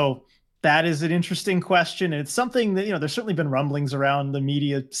 So that is an interesting question. And it's something that, there's certainly been rumblings around the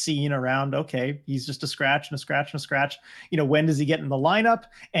media scene around, okay, he's just a scratch and a scratch and a scratch. When does he get in the lineup?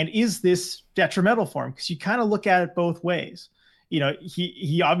 And is this detrimental for him? Because you kind of look at it both ways.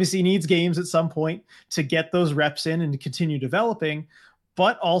 He obviously needs games at some point to get those reps in and to continue developing.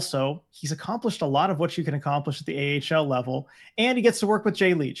 But also, he's accomplished a lot of what you can accomplish at the AHL level, and he gets to work with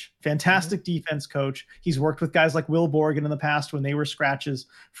Jay Leach, fantastic defense coach. He's worked with guys like Will Borgen in the past when they were scratches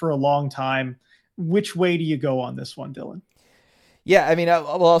for a long time. Which way do you go on this one, Dylan? Yeah, I mean,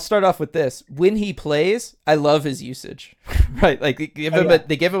 I'll start off with this. When he plays, I love his usage, Right, like they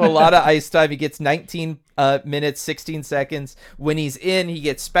give him a lot of ice time. He gets 19 minutes, 16 seconds. When he's in, he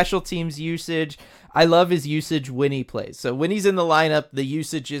gets special teams usage. I love his usage when he plays. So when he's in the lineup, the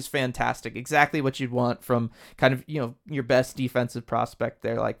usage is fantastic. Exactly what you'd want from kind of, your best defensive prospect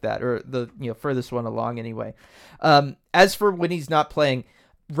there like that, or the, furthest one along anyway. As for when he's not playing,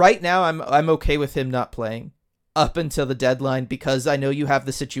 right now I'm okay with him not playing up until the deadline, because I know you have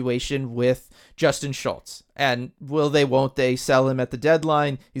the situation with Justin Schultz, and won't they sell him at the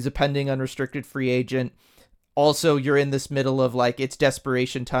deadline? He's a pending unrestricted free agent. Also, you're in this middle of like, it's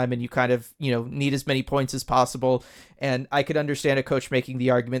desperation time and you kind of, need as many points as possible. And I could understand a coach making the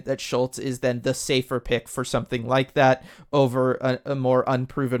argument that Schultz is then the safer pick for something like that over a more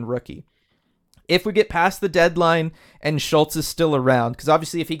unproven rookie. If we get past the deadline and Schultz is still around, because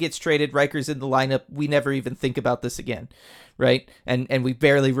obviously if he gets traded, Riker's in the lineup, we never even think about this again, right? And we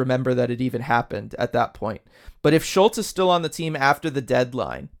barely remember that it even happened at that point. But if Schultz is still on the team after the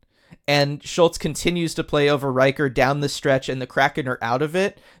deadline, and Schultz continues to play over Riker down the stretch and the Kraken are out of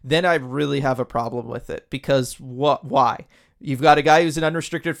it, then I really have a problem with it. Because why? You've got a guy who's an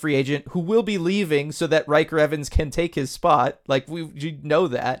unrestricted free agent who will be leaving so that Riker Evans can take his spot. Like, you know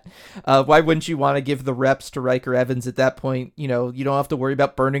that. Why wouldn't you want to give the reps to Riker Evans at that point? You don't have to worry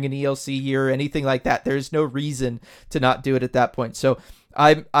about burning an ELC year or anything like that. There's no reason to not do it at that point. So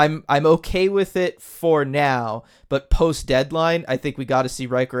I'm okay with it for now, but post deadline, I think we got to see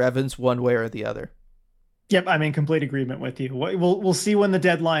Riker Evans one way or the other. Yep, I'm in complete agreement with you. We'll see when the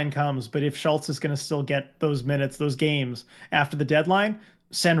deadline comes, but if Schultz is going to still get those minutes, those games after the deadline,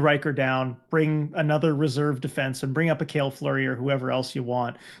 send Riker down, bring another reserve defense, and bring up a Cale Fleury or whoever else you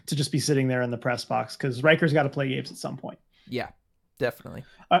want to just be sitting there in the press box, because Riker's got to play games at some point. Yeah, definitely.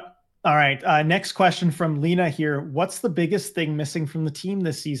 All right. Next question from Lena here. What's the biggest thing missing from the team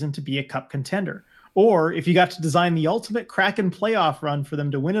this season to be a cup contender? Or if you got to design the ultimate Kraken playoff run for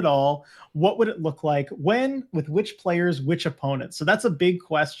them to win it all, what would it look like? When? With which players? Which opponents? So that's a big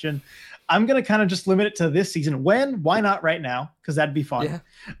question. I'm going to kind of just limit it to this season. When? Why not right now? Because that'd be fun.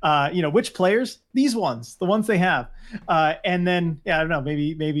 Yeah. Which players? These ones, the ones they have. And then, I don't know,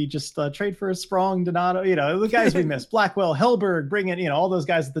 maybe just trade for a Sprong, Donato, the guys we miss. Blackwell, Hellberg, bring in, all those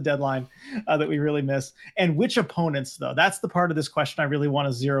guys at the deadline that we really miss. And which opponents, though? That's the part of this question I really want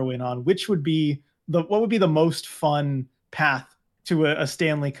to zero in on. What would be the most fun path to a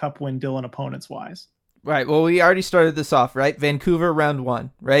Stanley Cup win, Dylan, opponents wise? Right. Well, we already started this off, right? Vancouver round 1,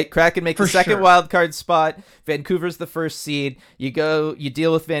 right? Kraken make the second wild card spot. Vancouver's the first seed. You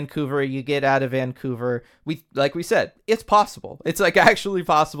deal with Vancouver, you get out of Vancouver. Like we said, it's possible. It's like actually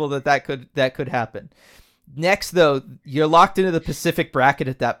possible that could happen. Next, though, you're locked into the Pacific bracket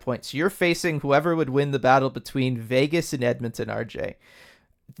at that point. So you're facing whoever would win the battle between Vegas and Edmonton, RJ.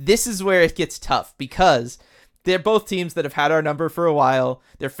 This is where it gets tough, because they're both teams that have had our number for a while.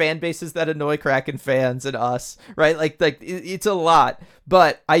 They're fan bases that annoy Kraken fans and us, right? Like it's a lot.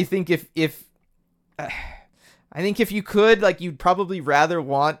 But I think if you could, like, you'd probably rather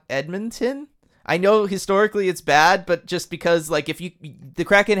want Edmonton. I know historically it's bad, but just because, like, the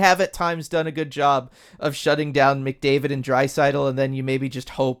Kraken have at times done a good job of shutting down McDavid and Draisaitl, and then you maybe just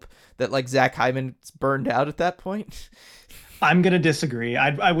hope that, like, Zach Hyman's burned out at that point. I'm going to disagree.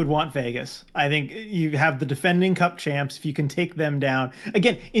 I would want Vegas. I think you have the defending cup champs. If you can take them down.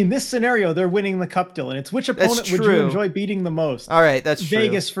 Again, in this scenario, they're winning the cup, Dylan. It's which opponent would you enjoy beating the most? All right, that's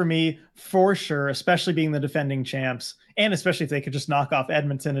Vegas true. for me, for sure, especially being the defending champs. And especially if they could just knock off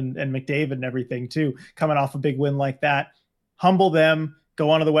Edmonton and McDavid and everything too, coming off a big win like that. Humble them,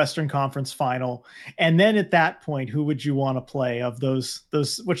 go on to the Western Conference final. And then at that point, who would you want to play of those,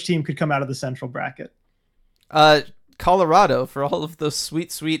 which team could come out of the central bracket? Colorado, for all of those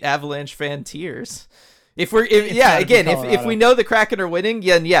sweet Avalanche fan tears. If we know the Kraken are winning,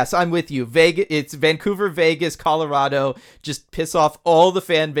 then yes, I'm with you. It's Vancouver, Vegas, Colorado. Just piss off all the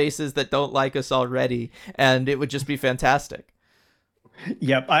fan bases that don't like us already, and it would just be fantastic.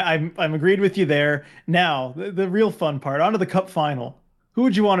 Yep, I'm agreed with you there. Now, the real fun part, onto the cup final. Who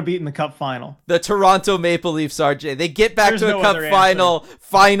would you want to beat in the cup final? The Toronto Maple Leafs, RJ. They get back to a cup final,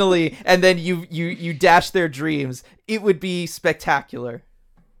 finally, and then you dash their dreams. It would be spectacular.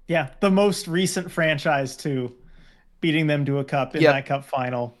 Yeah, the most recent franchise too, beating them to a cup in that cup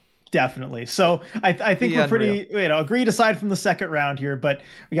final. Definitely. So I think we're pretty, agreed aside from the second round here, but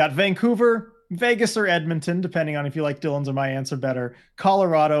we got Vancouver, Vegas, or Edmonton, depending on if you like Dylan's or my answer better,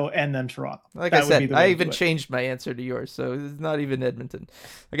 Colorado, and then Toronto. Like I said, I even changed my answer to yours, so it's not even Edmonton.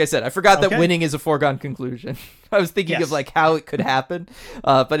 Like I said, I forgot that winning is a foregone conclusion. I was thinking of like how it could happen,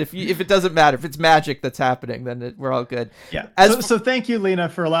 but if it doesn't matter, if it's magic that's happening, then we're all good. Yeah. So thank you, Lena,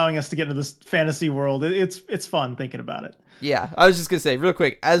 for allowing us to get into this fantasy world. It's fun thinking about it. Yeah, I was just gonna say real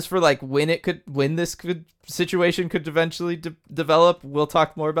quick. As for like when this situation could eventually develop, we'll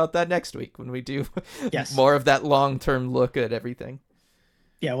talk more about that next week when we do Yes. more of that long-term look at everything.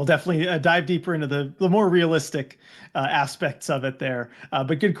 Yeah, we'll definitely dive deeper into the more realistic aspects of it there.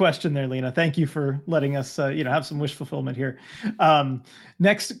 But good question there, Lena. Thank you for letting us, have some wish fulfillment here.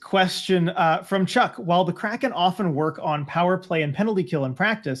 Next question from Chuck. While the Kraken often work on power play and penalty kill in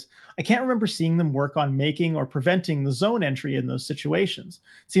practice, I can't remember seeing them work on making or preventing the zone entry in those situations.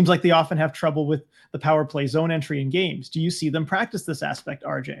 It seems like they often have trouble with the power play zone entry in games. Do you see them practice this aspect,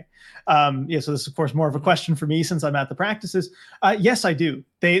 RJ? So this is, of course, more of a question for me since I'm at the practices. Yes, I do.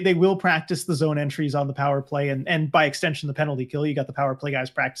 They will practice the zone entries on the power play and by extension the penalty kill. You got the power play guys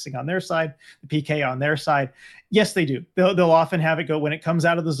practicing on their side, the PK on their side. Yes, they do. They'll often have it go when it comes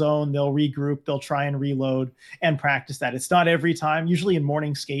out of the zone. They'll regroup. They'll try and reload and practice that. It's not every time. Usually in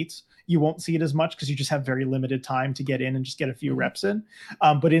morning skates, you won't see it as much because you just have very limited time to get in and just get a few reps in.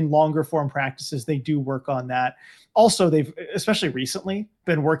 But in longer form practices, they do work on that. Also, they've, especially recently,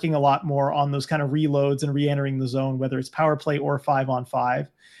 been working a lot more on those kind of reloads and re-entering the zone, whether it's power play or 5-on-5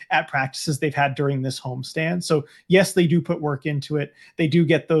 at practices they've had during this homestand. So yes, they do put work into it. They do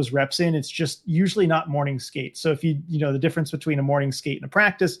get those reps in. It's just usually not morning skate. So if you know the difference between a morning skate and a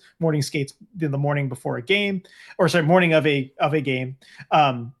practice, morning skates in the morning before a game, or sorry, morning of a game,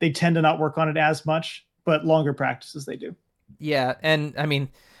 they tend to not work on it as much, but longer practices they do. Yeah, and I mean,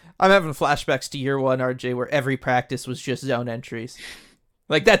 I'm having flashbacks to year one, RJ, where every practice was just zone entries.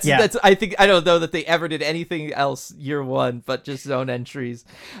 Like that's I think I don't know that they ever did anything else year one but just zone entries.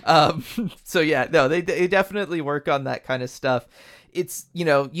 So yeah, no, they definitely work on that kind of stuff. It's,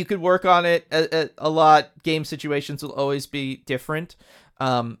 you could work on it a lot. Game situations will always be different.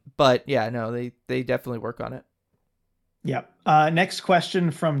 But yeah, no, they definitely work on it. Yeah. Next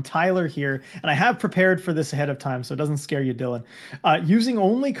question from Tyler here, and I have prepared for this ahead of time, so it doesn't scare you, Dylan. Using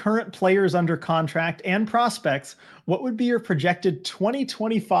only current players under contract and prospects, what would be your projected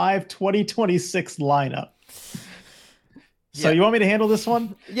 2025-2026 lineup? So you want me to handle this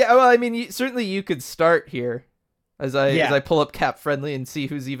one? Yeah, well, I mean, certainly you could start here as I pull up Cap Friendly and see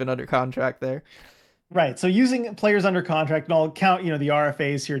who's even under contract there. Right. So using players under contract, and I'll count, the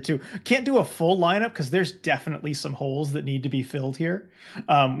RFAs here too. Can't do a full lineup because there's definitely some holes that need to be filled here.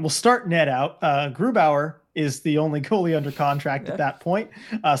 We'll start net out. Grubauer is the only goalie under contract at that point.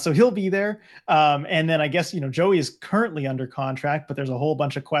 So he'll be there. And then I guess, Joey is currently under contract, but there's a whole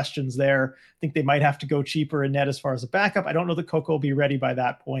bunch of questions there. I think they might have to go cheaper in net as far as a backup. I don't know that Coco will be ready by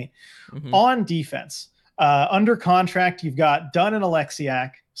that point. Mm-hmm. On defense, under contract, you've got Dunn and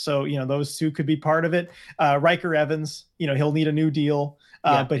Alexiak. So, those two could be part of it. Riker Evans, he'll need a new deal,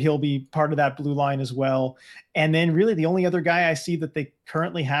 but he'll be part of that blue line as well. And then really the only other guy I see that they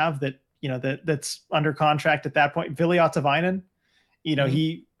currently have that, that's under contract at that point, Ville Ottavainen,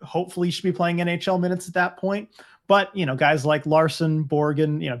 he hopefully should be playing NHL minutes at that point. But, guys like Larson,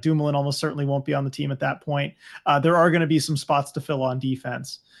 Borgen, Dumoulin almost certainly won't be on the team at that point. There are going to be some spots to fill on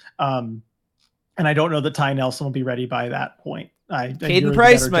defense. And I don't know that Ty Nelson will be ready by that point. Caden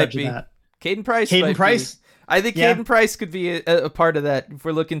Price might be. Caden Price. I think Caden Price could be a part of that. If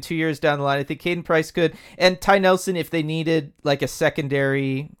we're looking 2 years down the line, I think Caden Price could. And Ty Nelson, if they needed like a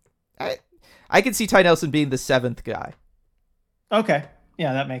secondary, I could see Ty Nelson being the seventh guy. Okay.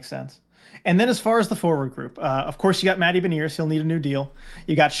 Yeah, that makes sense. And then as far as the forward group, of course, you got Matty Beniers. He'll need a new deal.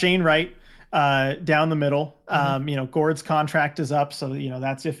 You got Shane Wright down the middle. Gord's contract is up, so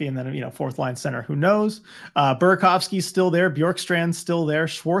that's iffy. And then fourth line center, who knows? Burakovsky's still there, Bjorkstrand's still there,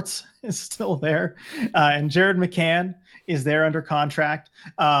 Schwartz is still there, and Jared McCann is there under contract.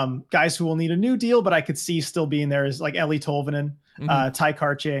 Guys who will need a new deal, but I could see still being there is like Eli Tolvanen, Ty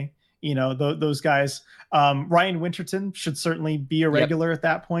Karche, those guys. Ryan Winterton should certainly be a regular at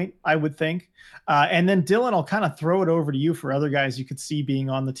that point, I would think. And then Dylan, I'll kind of throw it over to you for other guys you could see being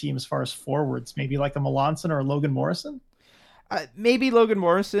on the team as far as forwards, maybe like a Melanson or a Logan Morrison. Maybe Logan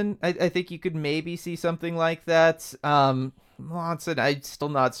Morrison. I think you could maybe see something like that. Melanson, I'm still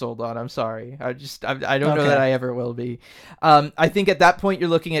not sold on. I'm sorry. I don't know that I ever will be. I think at that point you're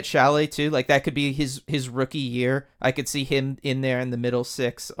looking at Chalet too. Like that could be his rookie year. I could see him in there in the middle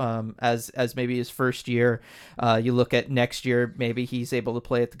six as maybe his first year. You look at next year, maybe he's able to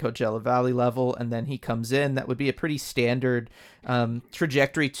play at the Coachella Valley level, and then he comes in. That would be a pretty standard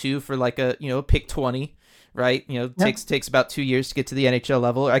trajectory too for like a pick 20. Right, takes about 2 years to get to the NHL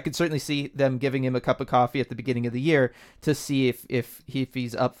level. I could certainly see them giving him a cup of coffee at the beginning of the year to see if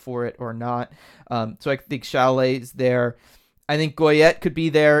he's up for it or not. So I think Chalet's there. I think Goyette could be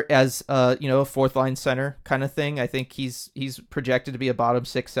there as a fourth line center kind of thing. I think he's projected to be a bottom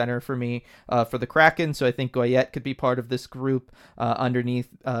six center for me for the Kraken. So I think Goyette could be part of this group underneath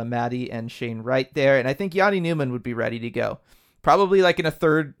Maddie and Shane Wright there. And I think Yanni Newman would be ready to go. Probably like in a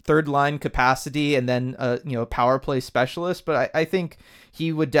third line capacity, and then a power play specialist. But I think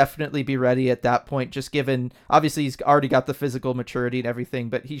he would definitely be ready at that point, just given obviously he's already got the physical maturity and everything,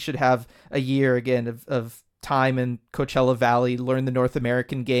 but he should have a year again of time in Coachella Valley, learn the North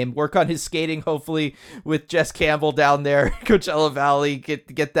American game, work on his skating, hopefully with Jess Campbell down there, Coachella Valley,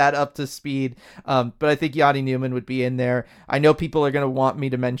 get that up to speed. But I think Yanni Newman would be in there. I know people are going to want me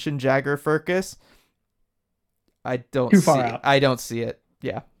to mention Jagger Firkus. I don't Too see far out. I don't see it.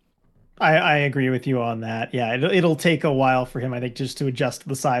 Yeah. I agree with you on that. Yeah, it'll take a while for him, I think, just to adjust to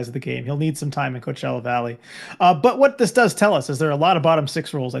the size of the game. He'll need some time in Coachella Valley. But what this does tell us is there are a lot of bottom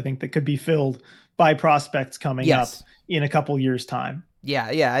six roles, I think, that could be filled by prospects coming up Yes. in a couple years' time. Yeah,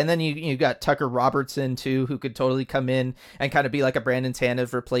 and then you got Tucker Robertson too, who could totally come in and kind of be like a Brandon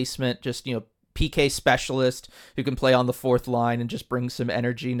Tanev replacement, just PK specialist who can play on the fourth line and just bring some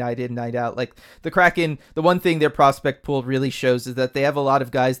energy night in, night out. Like the Kraken, the one thing their prospect pool really shows is that they have a lot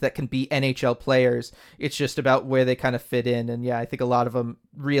of guys that can be NHL players. It's just about where they kind of fit in. And yeah, I think a lot of them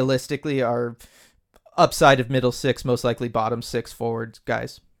realistically are upside of middle six, most likely bottom six forwards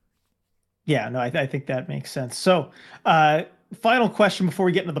guys. Yeah, no, I think that makes sense. So, final question before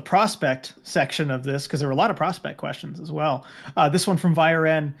we get into the prospect section of this, because there were a lot of prospect questions as well. This one from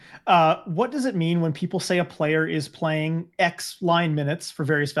Viren. What does it mean when people say a player is playing X line minutes for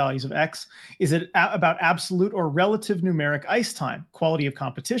various values of X? Is it about absolute or relative numeric ice time, quality of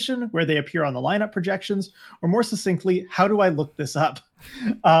competition, where they appear on the lineup projections, or more succinctly, how do I look this up?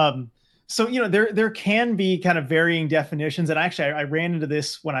 So, there can be kind of varying definitions. And actually, I ran into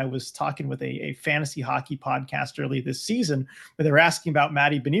this when I was talking with a fantasy hockey podcast early this season, where they were asking about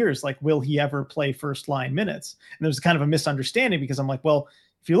Matty Beniers, like, will he ever play first line minutes? And there was kind of a misunderstanding because I'm like, well,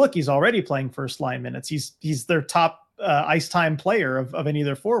 if you look, he's already playing first line minutes. He's their top ice time player of any of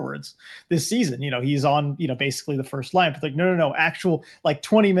their forwards this season. He's on, basically the first line. But like, no, actual like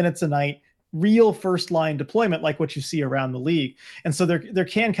 20 minutes a night, real first line deployment, like what you see around the league. And so there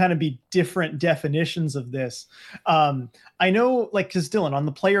can kind of be different definitions of this. I know, like, because Dylan, on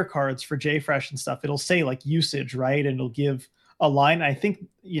the player cards for JFresh and stuff, it'll say like usage, right? And it'll give a line. I think,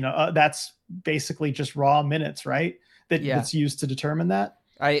 that's basically just raw minutes, right? That's used to determine that.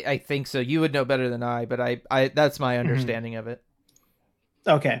 I think so. You would know better than I, but I that's my understanding of it.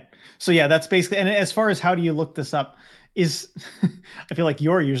 Okay. So yeah, that's basically, and as far as how do you look this up, is I feel like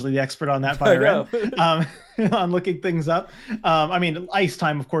you're usually the expert on that, Byron, on looking things up. I mean, ice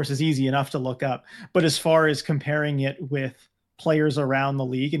time, of course, is easy enough to look up, but as far as comparing it with players around the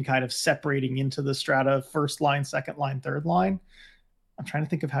league and kind of separating into the strata of first line, second line, third line, I'm trying to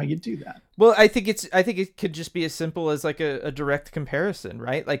think of how you do that. Well, I think it could just be as simple as like a direct comparison,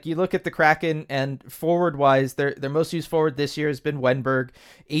 right? Like you look at the Kraken and forward wise, their most used forward this year has been Wenberg,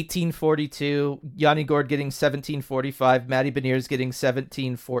 1842, Yanni Gord getting 1745, Matty Beniers getting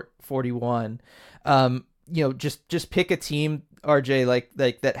 1741. Just pick a team, RJ, like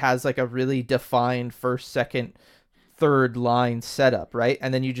that has like a really defined first, second, third line setup, right?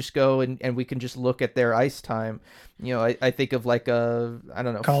 And then you just go and we can just look at their ice time. I think of like I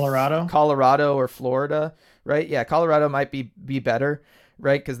don't know, Colorado or Florida, right? Yeah, Colorado might be better,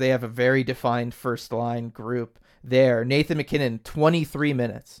 right? Because they have a very defined first line group there. Nathan McKinnon, 23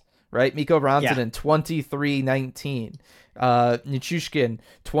 minutes, right? Mikko Rantanen, 23:19. Nichushkin,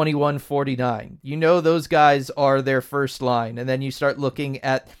 21:49. Those guys are their first line. And then you start looking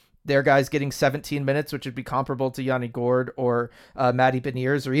at their guys getting 17 minutes, which would be comparable to Yanni Gord or Matty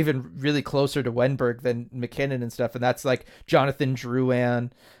Beniers, or even really closer to Wenberg than McKinnon and stuff. And that's like Jonathan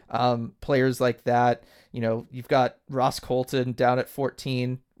Drouin, players like that. You've got Ross Colton down at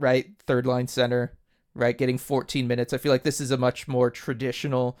 14, right? Third line center, right? Getting 14 minutes. I feel like this is a much more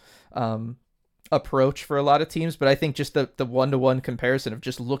traditional approach for a lot of teams, but I think just the one-to-one comparison of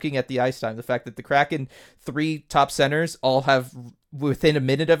just looking at the ice time, the fact that the Kraken three top centers all have within a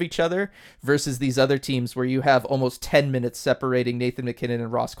minute of each other versus these other teams where you have almost 10 minutes separating Nathan McKinnon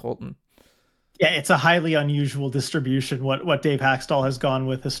and Ross Colton. Yeah, it's a highly unusual distribution, what Dave Haxtell has gone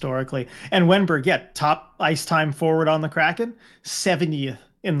with historically. And Wenberg, top ice time forward on the Kraken, 70th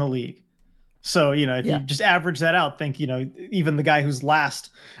in the league. So, if you just average that out, think, even the guy who's last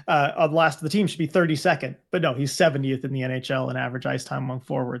of the team should be 32nd. But no, he's 70th in the NHL in average ice time among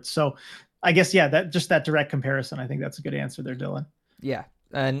forwards. So I guess, that direct comparison, I think that's a good answer there, Dylan. Yeah.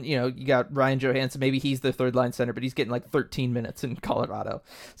 And, you got Ryan Johansson. Maybe he's the third line center, but he's getting like 13 minutes in Colorado.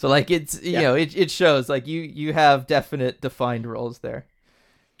 So like it's, it shows like you have definite defined roles there.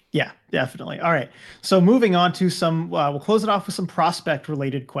 Yeah, definitely. All right. So moving on to some, we'll close it off with some prospect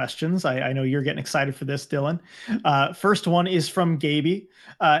related questions. I know you're getting excited for this, Dylan. First one is from Gaby.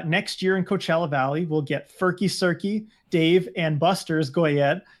 Next year in Coachella Valley, we'll get Furky Surkey, Dave and Busters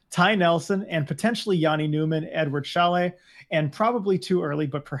Goyette, Ty Nelson, and potentially Yanni Newman, Edward Chalet, and probably too early,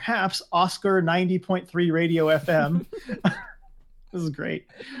 but perhaps Oscar 90.3 Radio FM. This is great.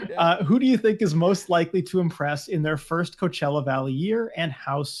 Yeah. Who do you think is most likely to impress in their first Coachella Valley year, and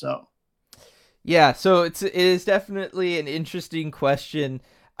how so? Yeah, so it is definitely an interesting question.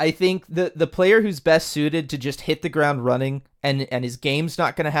 I think the player who's best suited to just hit the ground running and his game's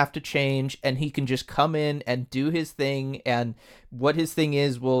not going to have to change and he can just come in and do his thing, and what his thing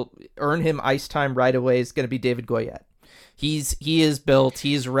is will earn him ice time right away, is going to be David Goyette. He is built.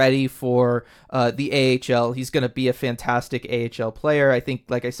 He's ready for the AHL. He's going to be a fantastic AHL player. I think,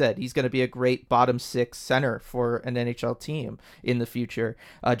 like I said, he's going to be a great bottom six center for an NHL team in the future,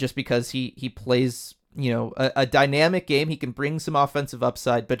 just because he plays a dynamic game. He can bring some offensive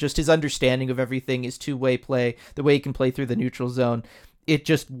upside, but just his understanding of everything, his two-way play, the way he can play through the neutral zone, it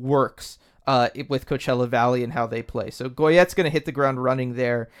just works with Coachella Valley and how they play. So Goyette's going to hit the ground running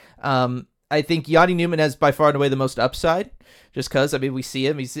there. I think Yanni Newman has by far and away the most upside, just because, we see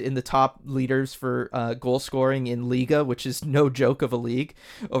him. He's in the top leaders for goal scoring in Liga, which is no joke of a league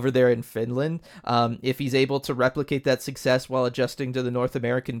over there in Finland. If he's able to replicate that success while adjusting to the North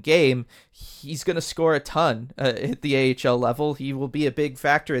American game, he's going to score a ton at the AHL level. He will be a big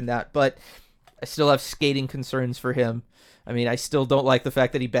factor in that, but I still have skating concerns for him. I still don't like the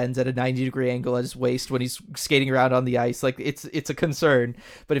fact that he bends at a 90-degree angle at his waist when he's skating around on the ice. Like, it's a concern.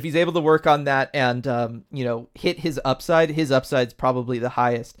 But if he's able to work on that and, hit his upside's probably the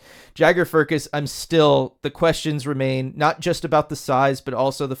highest. Jagger Firkus, the questions remain not just about the size, but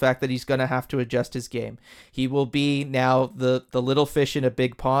also the fact that he's going to have to adjust his game. He will be now the little fish in a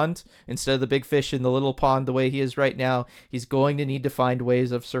big pond instead of the big fish in the little pond the way he is right now. He's going to need to find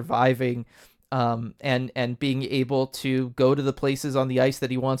ways of surviving and being able to go to the places on the ice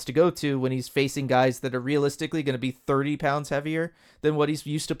that he wants to go to when he's facing guys that are realistically going to be 30 pounds heavier than what he's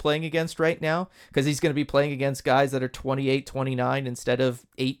used to playing against right now, because he's going to be playing against guys that are 28, 29 instead of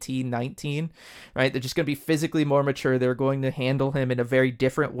 18, 19, right? They're just going to be physically more mature. They're going to handle him in a very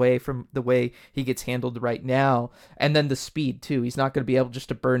different way from the way he gets handled right now. And then the speed too. He's not going to be able just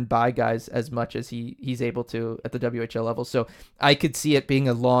to burn by guys as much as he's able to at the WHL level. So I could see it being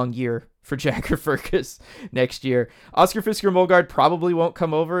a long year for Jagger Firkus next year. Oscar Fisker Molgaard probably won't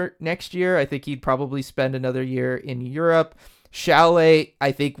come over next year. I think he'd probably spend another year in Europe. Chalet,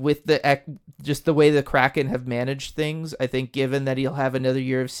 I think with just the way the Kraken have managed things, I think given that he'll have another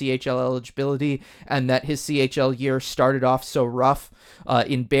year of CHL eligibility and that his CHL year started off so rough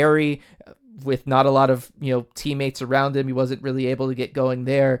in Barrie with not a lot of teammates around him, he wasn't really able to get going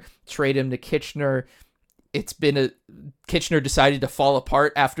there. Trade him to Kitchener. Kitchener decided to fall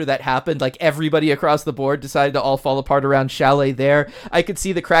apart after that happened. Like, everybody across the board decided to all fall apart around Chalet there. I could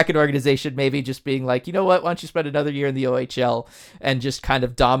see the Kraken organization maybe just being like, you know what, why don't you spend another year in the OHL and just kind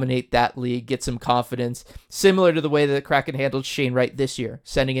of dominate that league, get some confidence, similar to the way that the Kraken handled Shane Wright this year,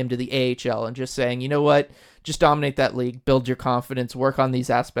 sending him to the AHL and just saying, you know what, just dominate that league, build your confidence, work on these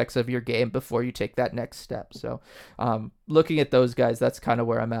aspects of your game before you take that next step. So looking at those guys, that's kind of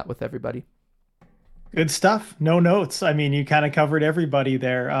where I'm at with everybody. Good stuff. No notes. You kind of covered everybody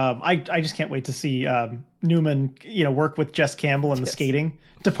there. I just can't wait to see Newman, work with Jess Campbell in the skating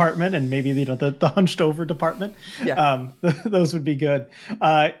department and maybe the hunched over department. Yeah. Those would be good.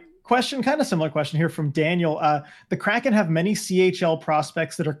 Question, kind of similar question here from Daniel. The Kraken have many CHL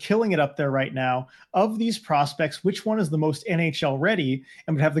prospects that are killing it up there right now. Of these prospects, which one is the most NHL ready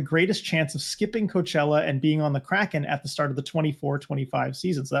and would have the greatest chance of skipping Coachella and being on the Kraken at the start of the 24-25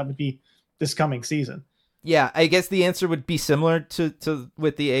 season? So that would be this coming season. Yeah, I guess the answer would be similar to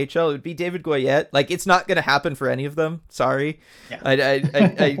with the AHL. It would be David Goyette. Like, it's not going to happen for any of them. Sorry. Yeah.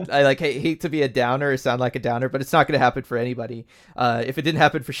 I hate to be a downer or sound like a downer, but it's not going to happen for anybody. If it didn't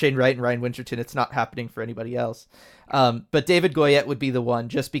happen for Shane Wright and Ryan Winterton, it's not happening for anybody else. But David Goyette would be the one,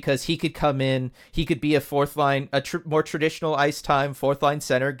 just because he could come in, he could be a fourth line, more traditional ice time, fourth line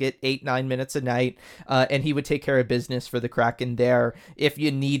center, get 8-9 minutes a night, and he would take care of business for the Kraken there. If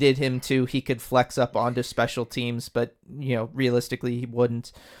you needed him to, he could flex up onto special teams, but realistically he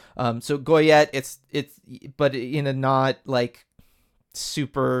wouldn't. So Goyette, it's but in a not like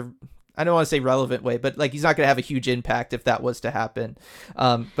super, I don't want to say relevant way, but like, he's not going to have a huge impact if that was to happen.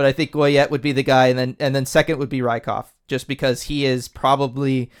 But I think Goyette would be the guy, and then second would be Rykov, just because he is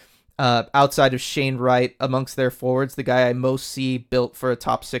probably outside of Shane Wright amongst their forwards, the guy I most see built for a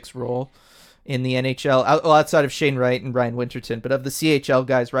top 6 role in the NHL, outside of Shane Wright and Ryan Winterton. But of the CHL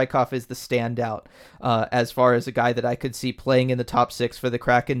guys, Rykov is the standout as far as a guy that I could see playing in the top 6 for the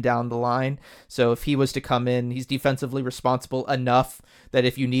Kraken down the line. So if he was to come in, he's defensively responsible enough that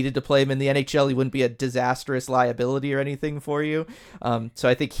if you needed to play him in the NHL, he wouldn't be a disastrous liability or anything for you. So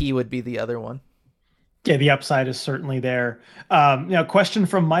I think he would be the other one. Yeah, the upside is certainly there. Question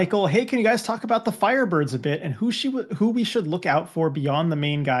from Michael. Hey, can you guys talk about the Firebirds a bit and who we should look out for beyond the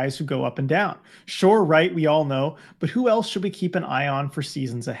main guys who go up and down? Sure, right, we all know, but who else should we keep an eye on for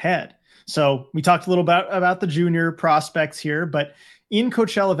seasons ahead? So we talked a little about the junior prospects here, but in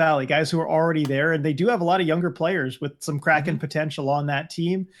Coachella Valley, guys who are already there, and they do have a lot of younger players with some Kraken potential on that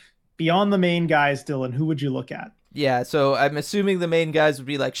team. Beyond the main guys, Dylan, who would you look at? Yeah, so I'm assuming the main guys would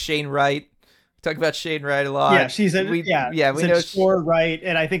be like Shane Wright. Talk about Shane Wright a lot. Yeah, she's a we know Shore Wright,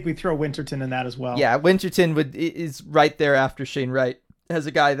 and I think we throw Winterton in that as well. Yeah, Winterton is right there after Shane Wright as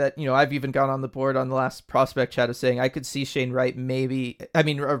a guy that, I've even gone on the board on the last prospect chat of saying I could see Shane Wright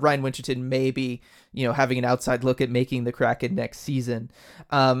Ryan Winterton maybe, having an outside look at making the Kraken next season.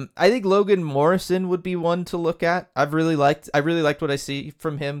 I think Logan Morrison would be one to look at. I really liked what I see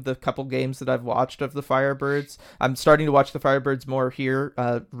from him the couple games that I've watched of the Firebirds. I'm starting to watch the Firebirds more here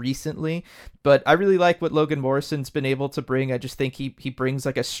recently, but I really like what Logan Morrison's been able to bring. I just think he brings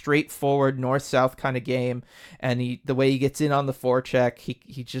like a straightforward north-south kind of game, and the way he gets in on the forecheck,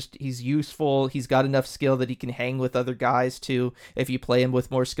 he's useful. He's got enough skill that he can hang with other guys too. If you play him with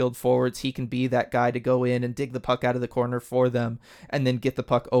more skilled forwards, he can be that guy to go in and dig the puck out of the corner for them and then get the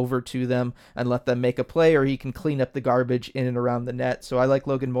puck over to them and let them make a play, or he can clean up the garbage in and around the net. So I like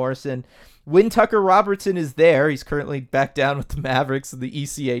Logan Morrison. When Tucker Robertson is there, he's currently back down with the Mavericks in the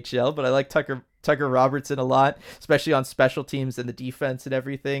ECHL, but I like Tucker Robertson a lot, especially on special teams and the defense and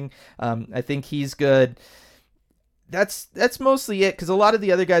everything. I think he's good. That's mostly it, because a lot of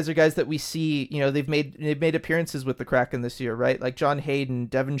the other guys are guys that we see, they've made appearances with the Kraken this year, right? Like John Hayden,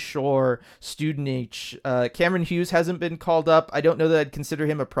 Devin Shore, Studenich, Cameron Hughes hasn't been called up. I don't know that I'd consider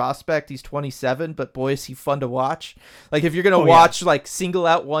him a prospect. He's 27, but boy, is he fun to watch. Like if you're going to watch, like single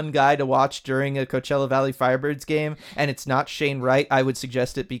out one guy to watch during a Coachella Valley Firebirds game, and it's not Shane Wright, I would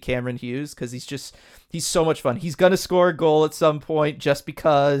suggest it be Cameron Hughes, because he's so much fun. He's going to score a goal at some point just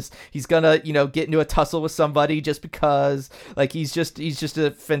because. He's going to, get into a tussle with somebody just because. Like he's just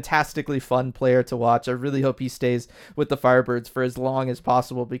a fantastically fun player to watch. I really hope he stays with the Firebirds for as long as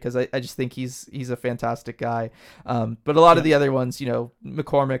possible, because I just think he's a fantastic guy. But a lot of the other ones,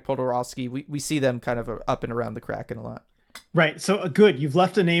 McCormick, Podorowski, we see them kind of up and around the Kraken a lot. Right. So good. You've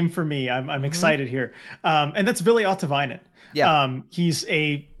left a name for me. I'm excited here. And that's Ville Ottavainen. Yeah. He's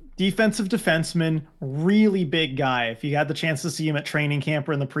a defensive defenseman, really big guy. If you had the chance to see him at training camp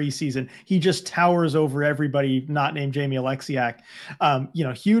or in the preseason, he just towers over everybody not named Jamie Alexiak.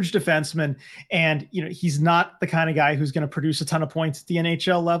 Huge defenseman. And, he's not the kind of guy who's going to produce a ton of points at the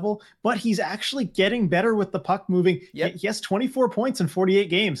NHL level, but he's actually getting better with the puck moving. Yep. He has 24 points in 48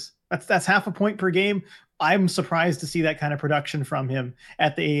 games. That's half a point per game. I'm surprised to see that kind of production from him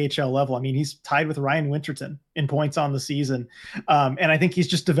at the AHL level. I mean, he's tied with Ryan Winterton in points on the season. And I think he's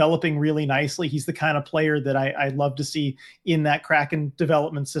just developing really nicely. He's the kind of player that I'd love to see in that Kraken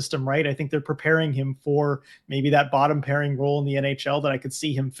development system, right? I think they're preparing him for maybe that bottom pairing role in the NHL that I could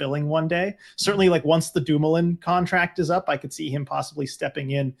see him filling one day. Certainly, like once the Dumoulin contract is up, I could see him possibly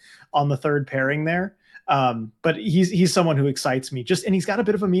stepping in on the third pairing there. But he's someone who excites me and he's got a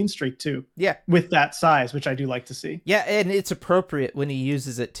bit of a mean streak too. Yeah. With that size, which I do like to see. Yeah. And it's appropriate when he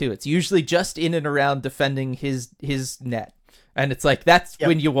uses it too. It's usually just in and around defending his net. And it's like, that's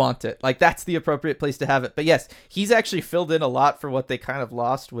when you want it. Like that's the appropriate place to have it. But yes, he's actually filled in a lot for what they kind of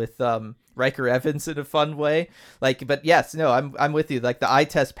lost with, Riker Evans in a fun way. But yes, no, I'm with you. Like the eye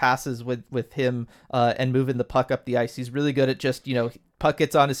test passes with him, and moving the puck up the ice. He's really good at just, puck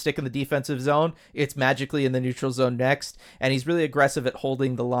gets on his stick in the defensive zone, it's magically in the neutral zone next, and he's really aggressive at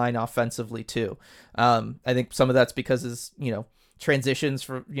holding the line offensively too. I think some of that's because his transitions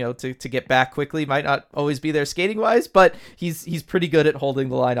for to get back quickly might not always be there skating wise, but he's pretty good at holding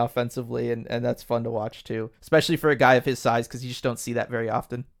the line offensively, and that's fun to watch too, especially for a guy of his size, because you just don't see that very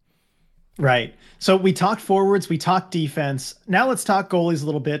often. Right. So we talked forwards, we talked defense. Now let's talk goalies a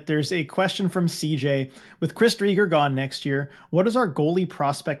little bit. There's a question from CJ. With Chris Drieger gone next year, what does our goalie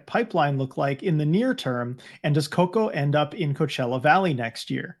prospect pipeline look like in the near term? And does Coco end up in Coachella Valley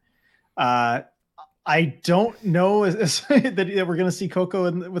next year? I don't know that we're going to see Coco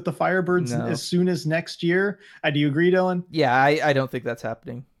with the Firebirds as soon as next year. Do you agree, Dylan? Yeah, I don't think that's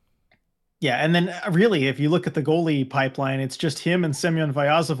happening. Yeah, and then really, if you look at the goalie pipeline, it's just him and Semyon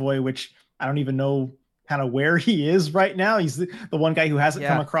Vyazovoy, which I don't even know kind of where he is right now. He's the one guy who hasn't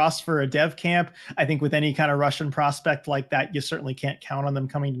come Yeah. across for a dev camp. I think with any kind of Russian prospect like that, you certainly can't count on them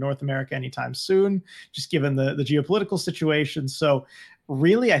coming to North America anytime soon, just given the geopolitical situation. So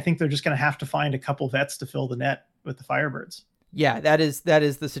really, I think they're just going to have to find a couple vets to fill the net with the Firebirds. Yeah, that is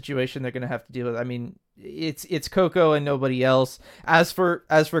the situation they're going to have to deal with. I mean, it's Coco and nobody else. As for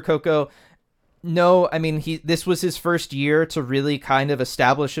Coco, no, I mean this was his first year to really kind of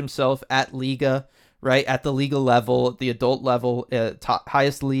establish himself at Liga, right? At the legal level, the adult level,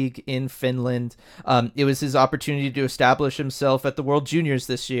 highest league in Finland. It was his opportunity to establish himself at the World Juniors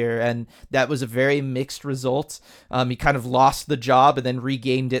this year, and that was a very mixed result. He kind of lost the job and then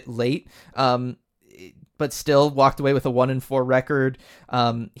regained it late. But still walked away with a 1-4 record.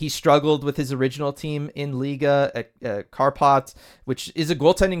 He struggled with his original team in Liga at Karpat, which is a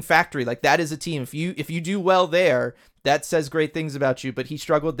goaltending factory. Like that is a team. If you do well there, that says great things about you. But he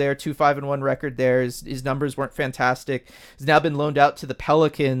struggled there, 2-5-1 record there. His numbers weren't fantastic. He's now been loaned out to the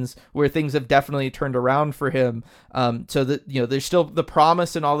Pelicans, where things have definitely turned around for him. So that there's still the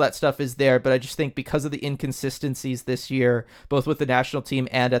promise and all that stuff is there. But I just think because of the inconsistencies this year, both with the national team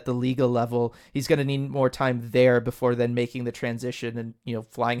and at the Liga level, he's going to need more time there before then making the transition and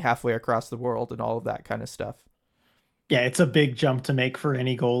flying halfway across the world and all of that kind of stuff. Yeah, it's a big jump to make for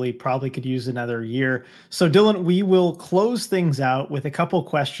any goalie. Probably could use another year. So, Dylan, we will close things out with a couple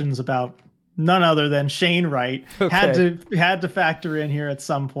questions about none other than Shane Wright. Had Okay. to factor in here at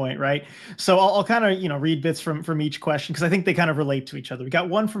some point, right? So I'll kind of read bits from each question because I think they kind of relate to each other. We got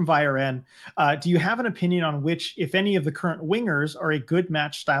one from Viren. Do you have an opinion on which, if any, of the current wingers are a good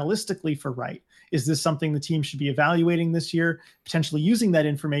match stylistically for Wright? Is this something the team should be evaluating this year, potentially using that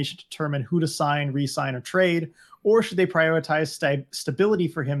information to determine who to sign, re-sign, or trade? Or should they prioritize stability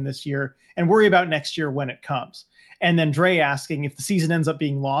for him this year and worry about next year when it comes? And then Dre asking, if the season ends up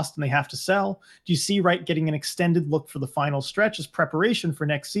being lost and they have to sell, do you see Wright getting an extended look for the final stretch as preparation for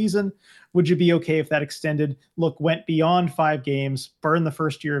next season? Would you be okay if that extended look went beyond 5 games, burn the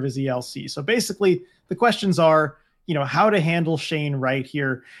first year of his ELC? So basically, the questions are, how to handle Shane Wright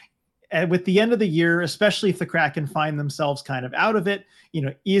here. And with the end of the year, especially if the Kraken find themselves kind of out of it,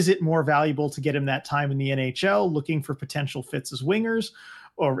 is it more valuable to get him that time in the NHL, looking for potential fits as wingers,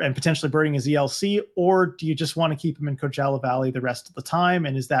 and potentially burning his ELC, or do you just want to keep him in Coachella Valley the rest of the time?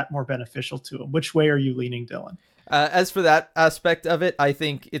 And is that more beneficial to him? Which way are you leaning, Dylan? As for that aspect of it, I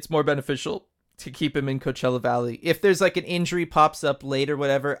think it's more beneficial to keep him in Coachella Valley. If there's like an injury pops up late or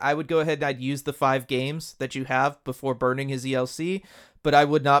whatever, I would go ahead and I'd use the 5 games that you have before burning his ELC, but I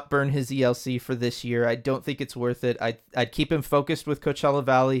would not burn his ELC for this year. I don't think it's worth it. I'd keep him focused with Coachella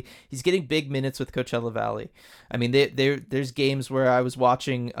Valley. He's getting big minutes with Coachella Valley. I mean, there's games where I was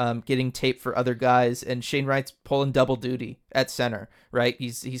watching, getting tape for other guys, and Shane Wright's pulling double duty at center. Right,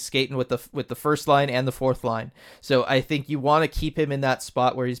 he's skating with the first line and the fourth line. So I think you want to keep him in that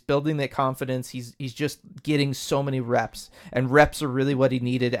spot where he's building that confidence. He's just getting so many reps, and reps are really what he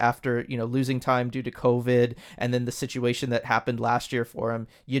needed after losing time due to COVID, and then the situation that happened last year for him.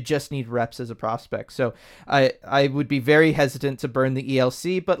 You just need reps as a prospect. So I would be very hesitant to burn the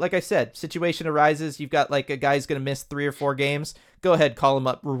ELC, but like I said, situation arises. You've got like a guy who's going to miss 3 or 4 games. Go ahead, call him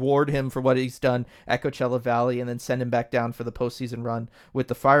up, reward him for what he's done at Coachella Valley, and then send him back down for the postseason run with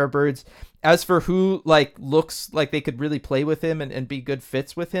the Firebirds. As for who looks like they could really play with him and be good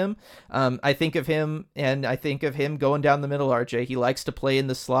fits with him, I think of him going down the middle, RJ. He likes to play in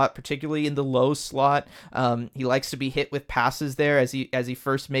the slot, particularly in the low slot. He likes to be hit with passes there as he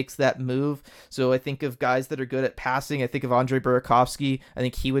first makes that move. So I think of guys that are good at passing. I think of Andrei Burakovsky. I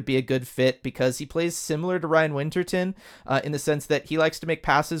think he would be a good fit because he plays similar to Ryan Winterton in the sense that he likes to make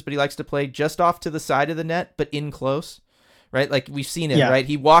passes, but he likes to play just off to the side of the net, but in close. Right? Like we've seen him, Yeah. right?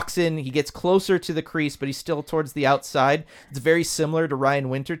 He walks in, he gets closer to the crease, but he's still towards the outside. It's very similar to Ryan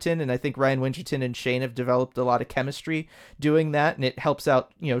Winterton, and I think Ryan Winterton and Shane have developed a lot of chemistry doing that, and it helps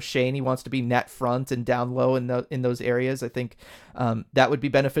out, Shane. He wants to be net front and down low in those areas. I think that would be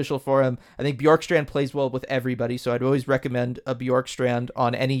beneficial for him. I think Bjorkstrand plays well with everybody, so I'd always recommend a Bjorkstrand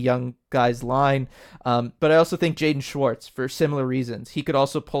on any young guy's line. But I also think Jaden Schwartz, for similar reasons, he could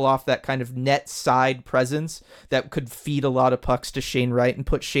also pull off that kind of net side presence that could feed a lot of pucks to Shane Wright and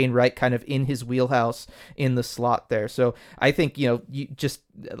put Shane Wright kind of in his wheelhouse in the slot there. So I think, you just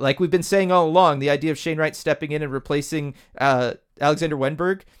like we've been saying all along, the idea of Shane Wright stepping in and replacing Alexander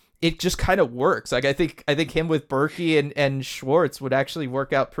Wenberg, it just kind of works. Like I think him with Berkey and Schwartz would actually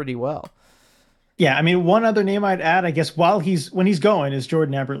work out pretty well. Yeah, I mean, one other name I'd add, I guess, when he's going, is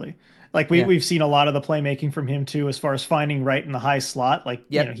Jordan Eberle. Like we've seen a lot of the playmaking from him too, as far as finding right in the high slot. Like,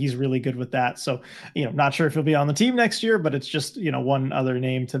 he's really good with that. So, not sure if he'll be on the team next year, but it's just, one other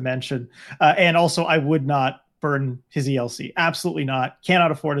name to mention. And also I would not burn his ELC. Absolutely not.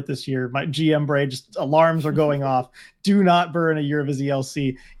 Cannot afford it this year. My GM brain, just alarms are going off. Do not burn a year of his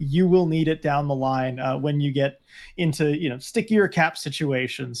ELC. You will need it down the line when you get into stickier cap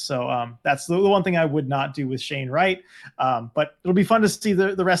situations. So that's the one thing I would not do with Shane Wright. But it'll be fun to see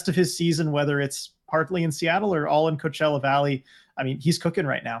the rest of his season, whether it's partly in Seattle or all in Coachella Valley. I mean, he's cooking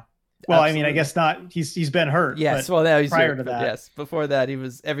right now. Well, absolutely. I mean, I guess not. He's been hurt. Yes. Well, now he's prior hurt, to that. Yes. Before that,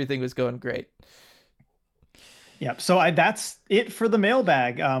 everything was going great. Yeah, so that's it for the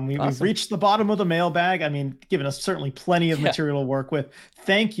mailbag. We've reached the bottom of the mailbag. I mean, given us certainly plenty of material to work with.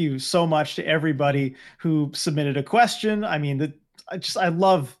 Thank you so much to everybody who submitted a question. I mean, I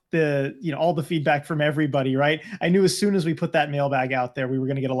love the all the feedback from everybody. Right, I knew as soon as we put that mailbag out there, we were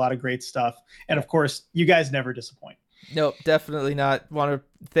going to get a lot of great stuff. And of course, you guys never disappoint. Nope, definitely not. Want to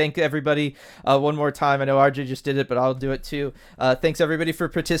thank everybody one more time. I know RJ just did it, but I'll do it too. Thanks everybody for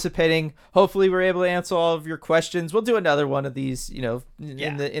participating. Hopefully we're able to answer all of your questions. We'll do another one of these, in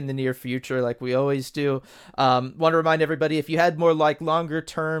the near future, like we always do. Want to remind everybody, if you had more like longer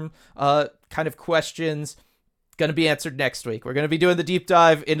term kind of questions, going to be answered next week. We're going to be doing the deep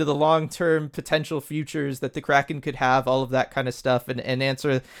dive into the long-term potential futures that the Kraken could have, all of that kind of stuff, and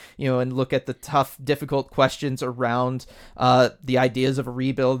answer, and look at the tough, difficult questions around the ideas of a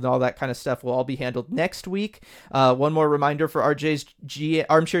rebuild and all that kind of stuff will all be handled next week. One more reminder for RJ's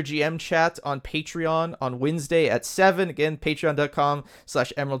Armchair GM chat on Patreon on Wednesday at 7. Again,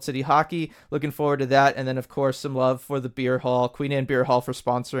 patreon.com/Emerald City Hockey. Looking forward to that. And then, of course, some love for the Beer Hall, Queen Anne Beer Hall, for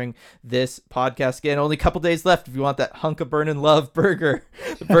sponsoring this podcast. Again, only a couple days left if you want that hunk of burnin' love burger,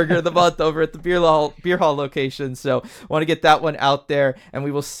 the burger of the month over at the Beer Hall location. So want to get that one out there, and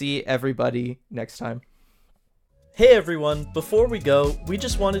we will see everybody next time. Hey everyone, before we go, we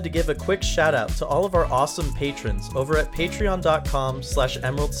just wanted to give a quick shout out to all of our awesome patrons over at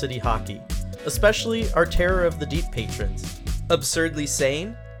patreon.com/Emerald City Hockey, especially our Terror of the Deep patrons. Absurdly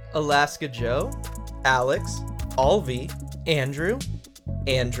Sane, Alaska Joe, Alex, Alvi, Andrew,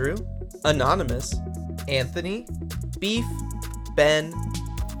 Anonymous, Anthony, Beef, Ben,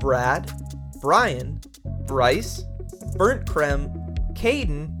 Brad, Brian, Bryce, Burnt Creme,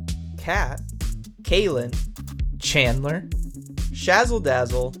 Caden, Kat, Kaylin, Chandler, Shazzle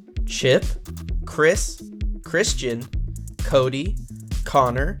Dazzle, Chip, Chris, Christian, Cody,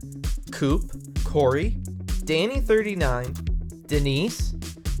 Connor, Coop, Corey, Danny39, Denise,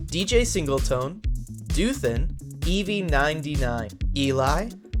 DJ Singletone, Duthin, Evie99, Eli,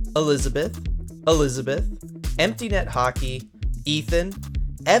 Elizabeth, Empty Net Hockey, Ethan,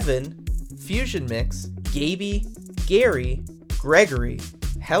 Evan, Fusion Mix, Gaby, Gary, Gregory,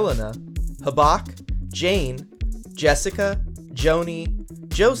 Helena, Habak, Jane, Jessica, Joni,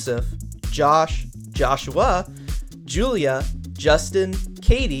 Joseph, Josh, Joshua, Julia, Justin,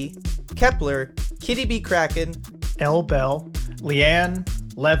 Katie, Kepler, Kitty B. Kraken, L. Bell, Leanne,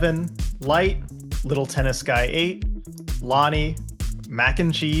 Levin, Light, Little Tennis Guy 8, Lonnie, Mac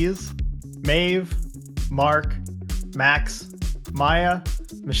and Cheese, Maeve, Mark, Max, Maya,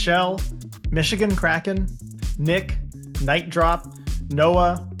 Michelle, Michigan Kraken, Nick, Night Drop,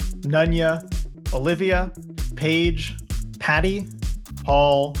 Noah, Nunya, Olivia, Paige, Patty,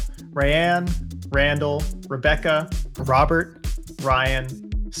 Paul, Rayanne, Randall, Rebecca, Robert,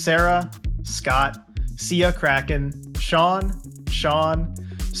 Ryan, Sarah, Scott, Sia Kraken, Sean,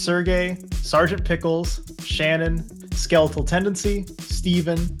 Sergey, Sergeant Pickles, Shannon, Skeletal Tendency,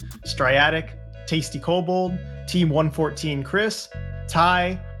 Steven, Striatic, Tasty Kobold, Team 114 Chris,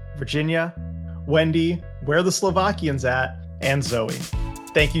 Ty, Virginia, Wendy, Where the Slovakians At, and Zoe.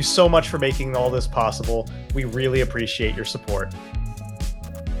 Thank you so much for making all this possible. We really appreciate your support.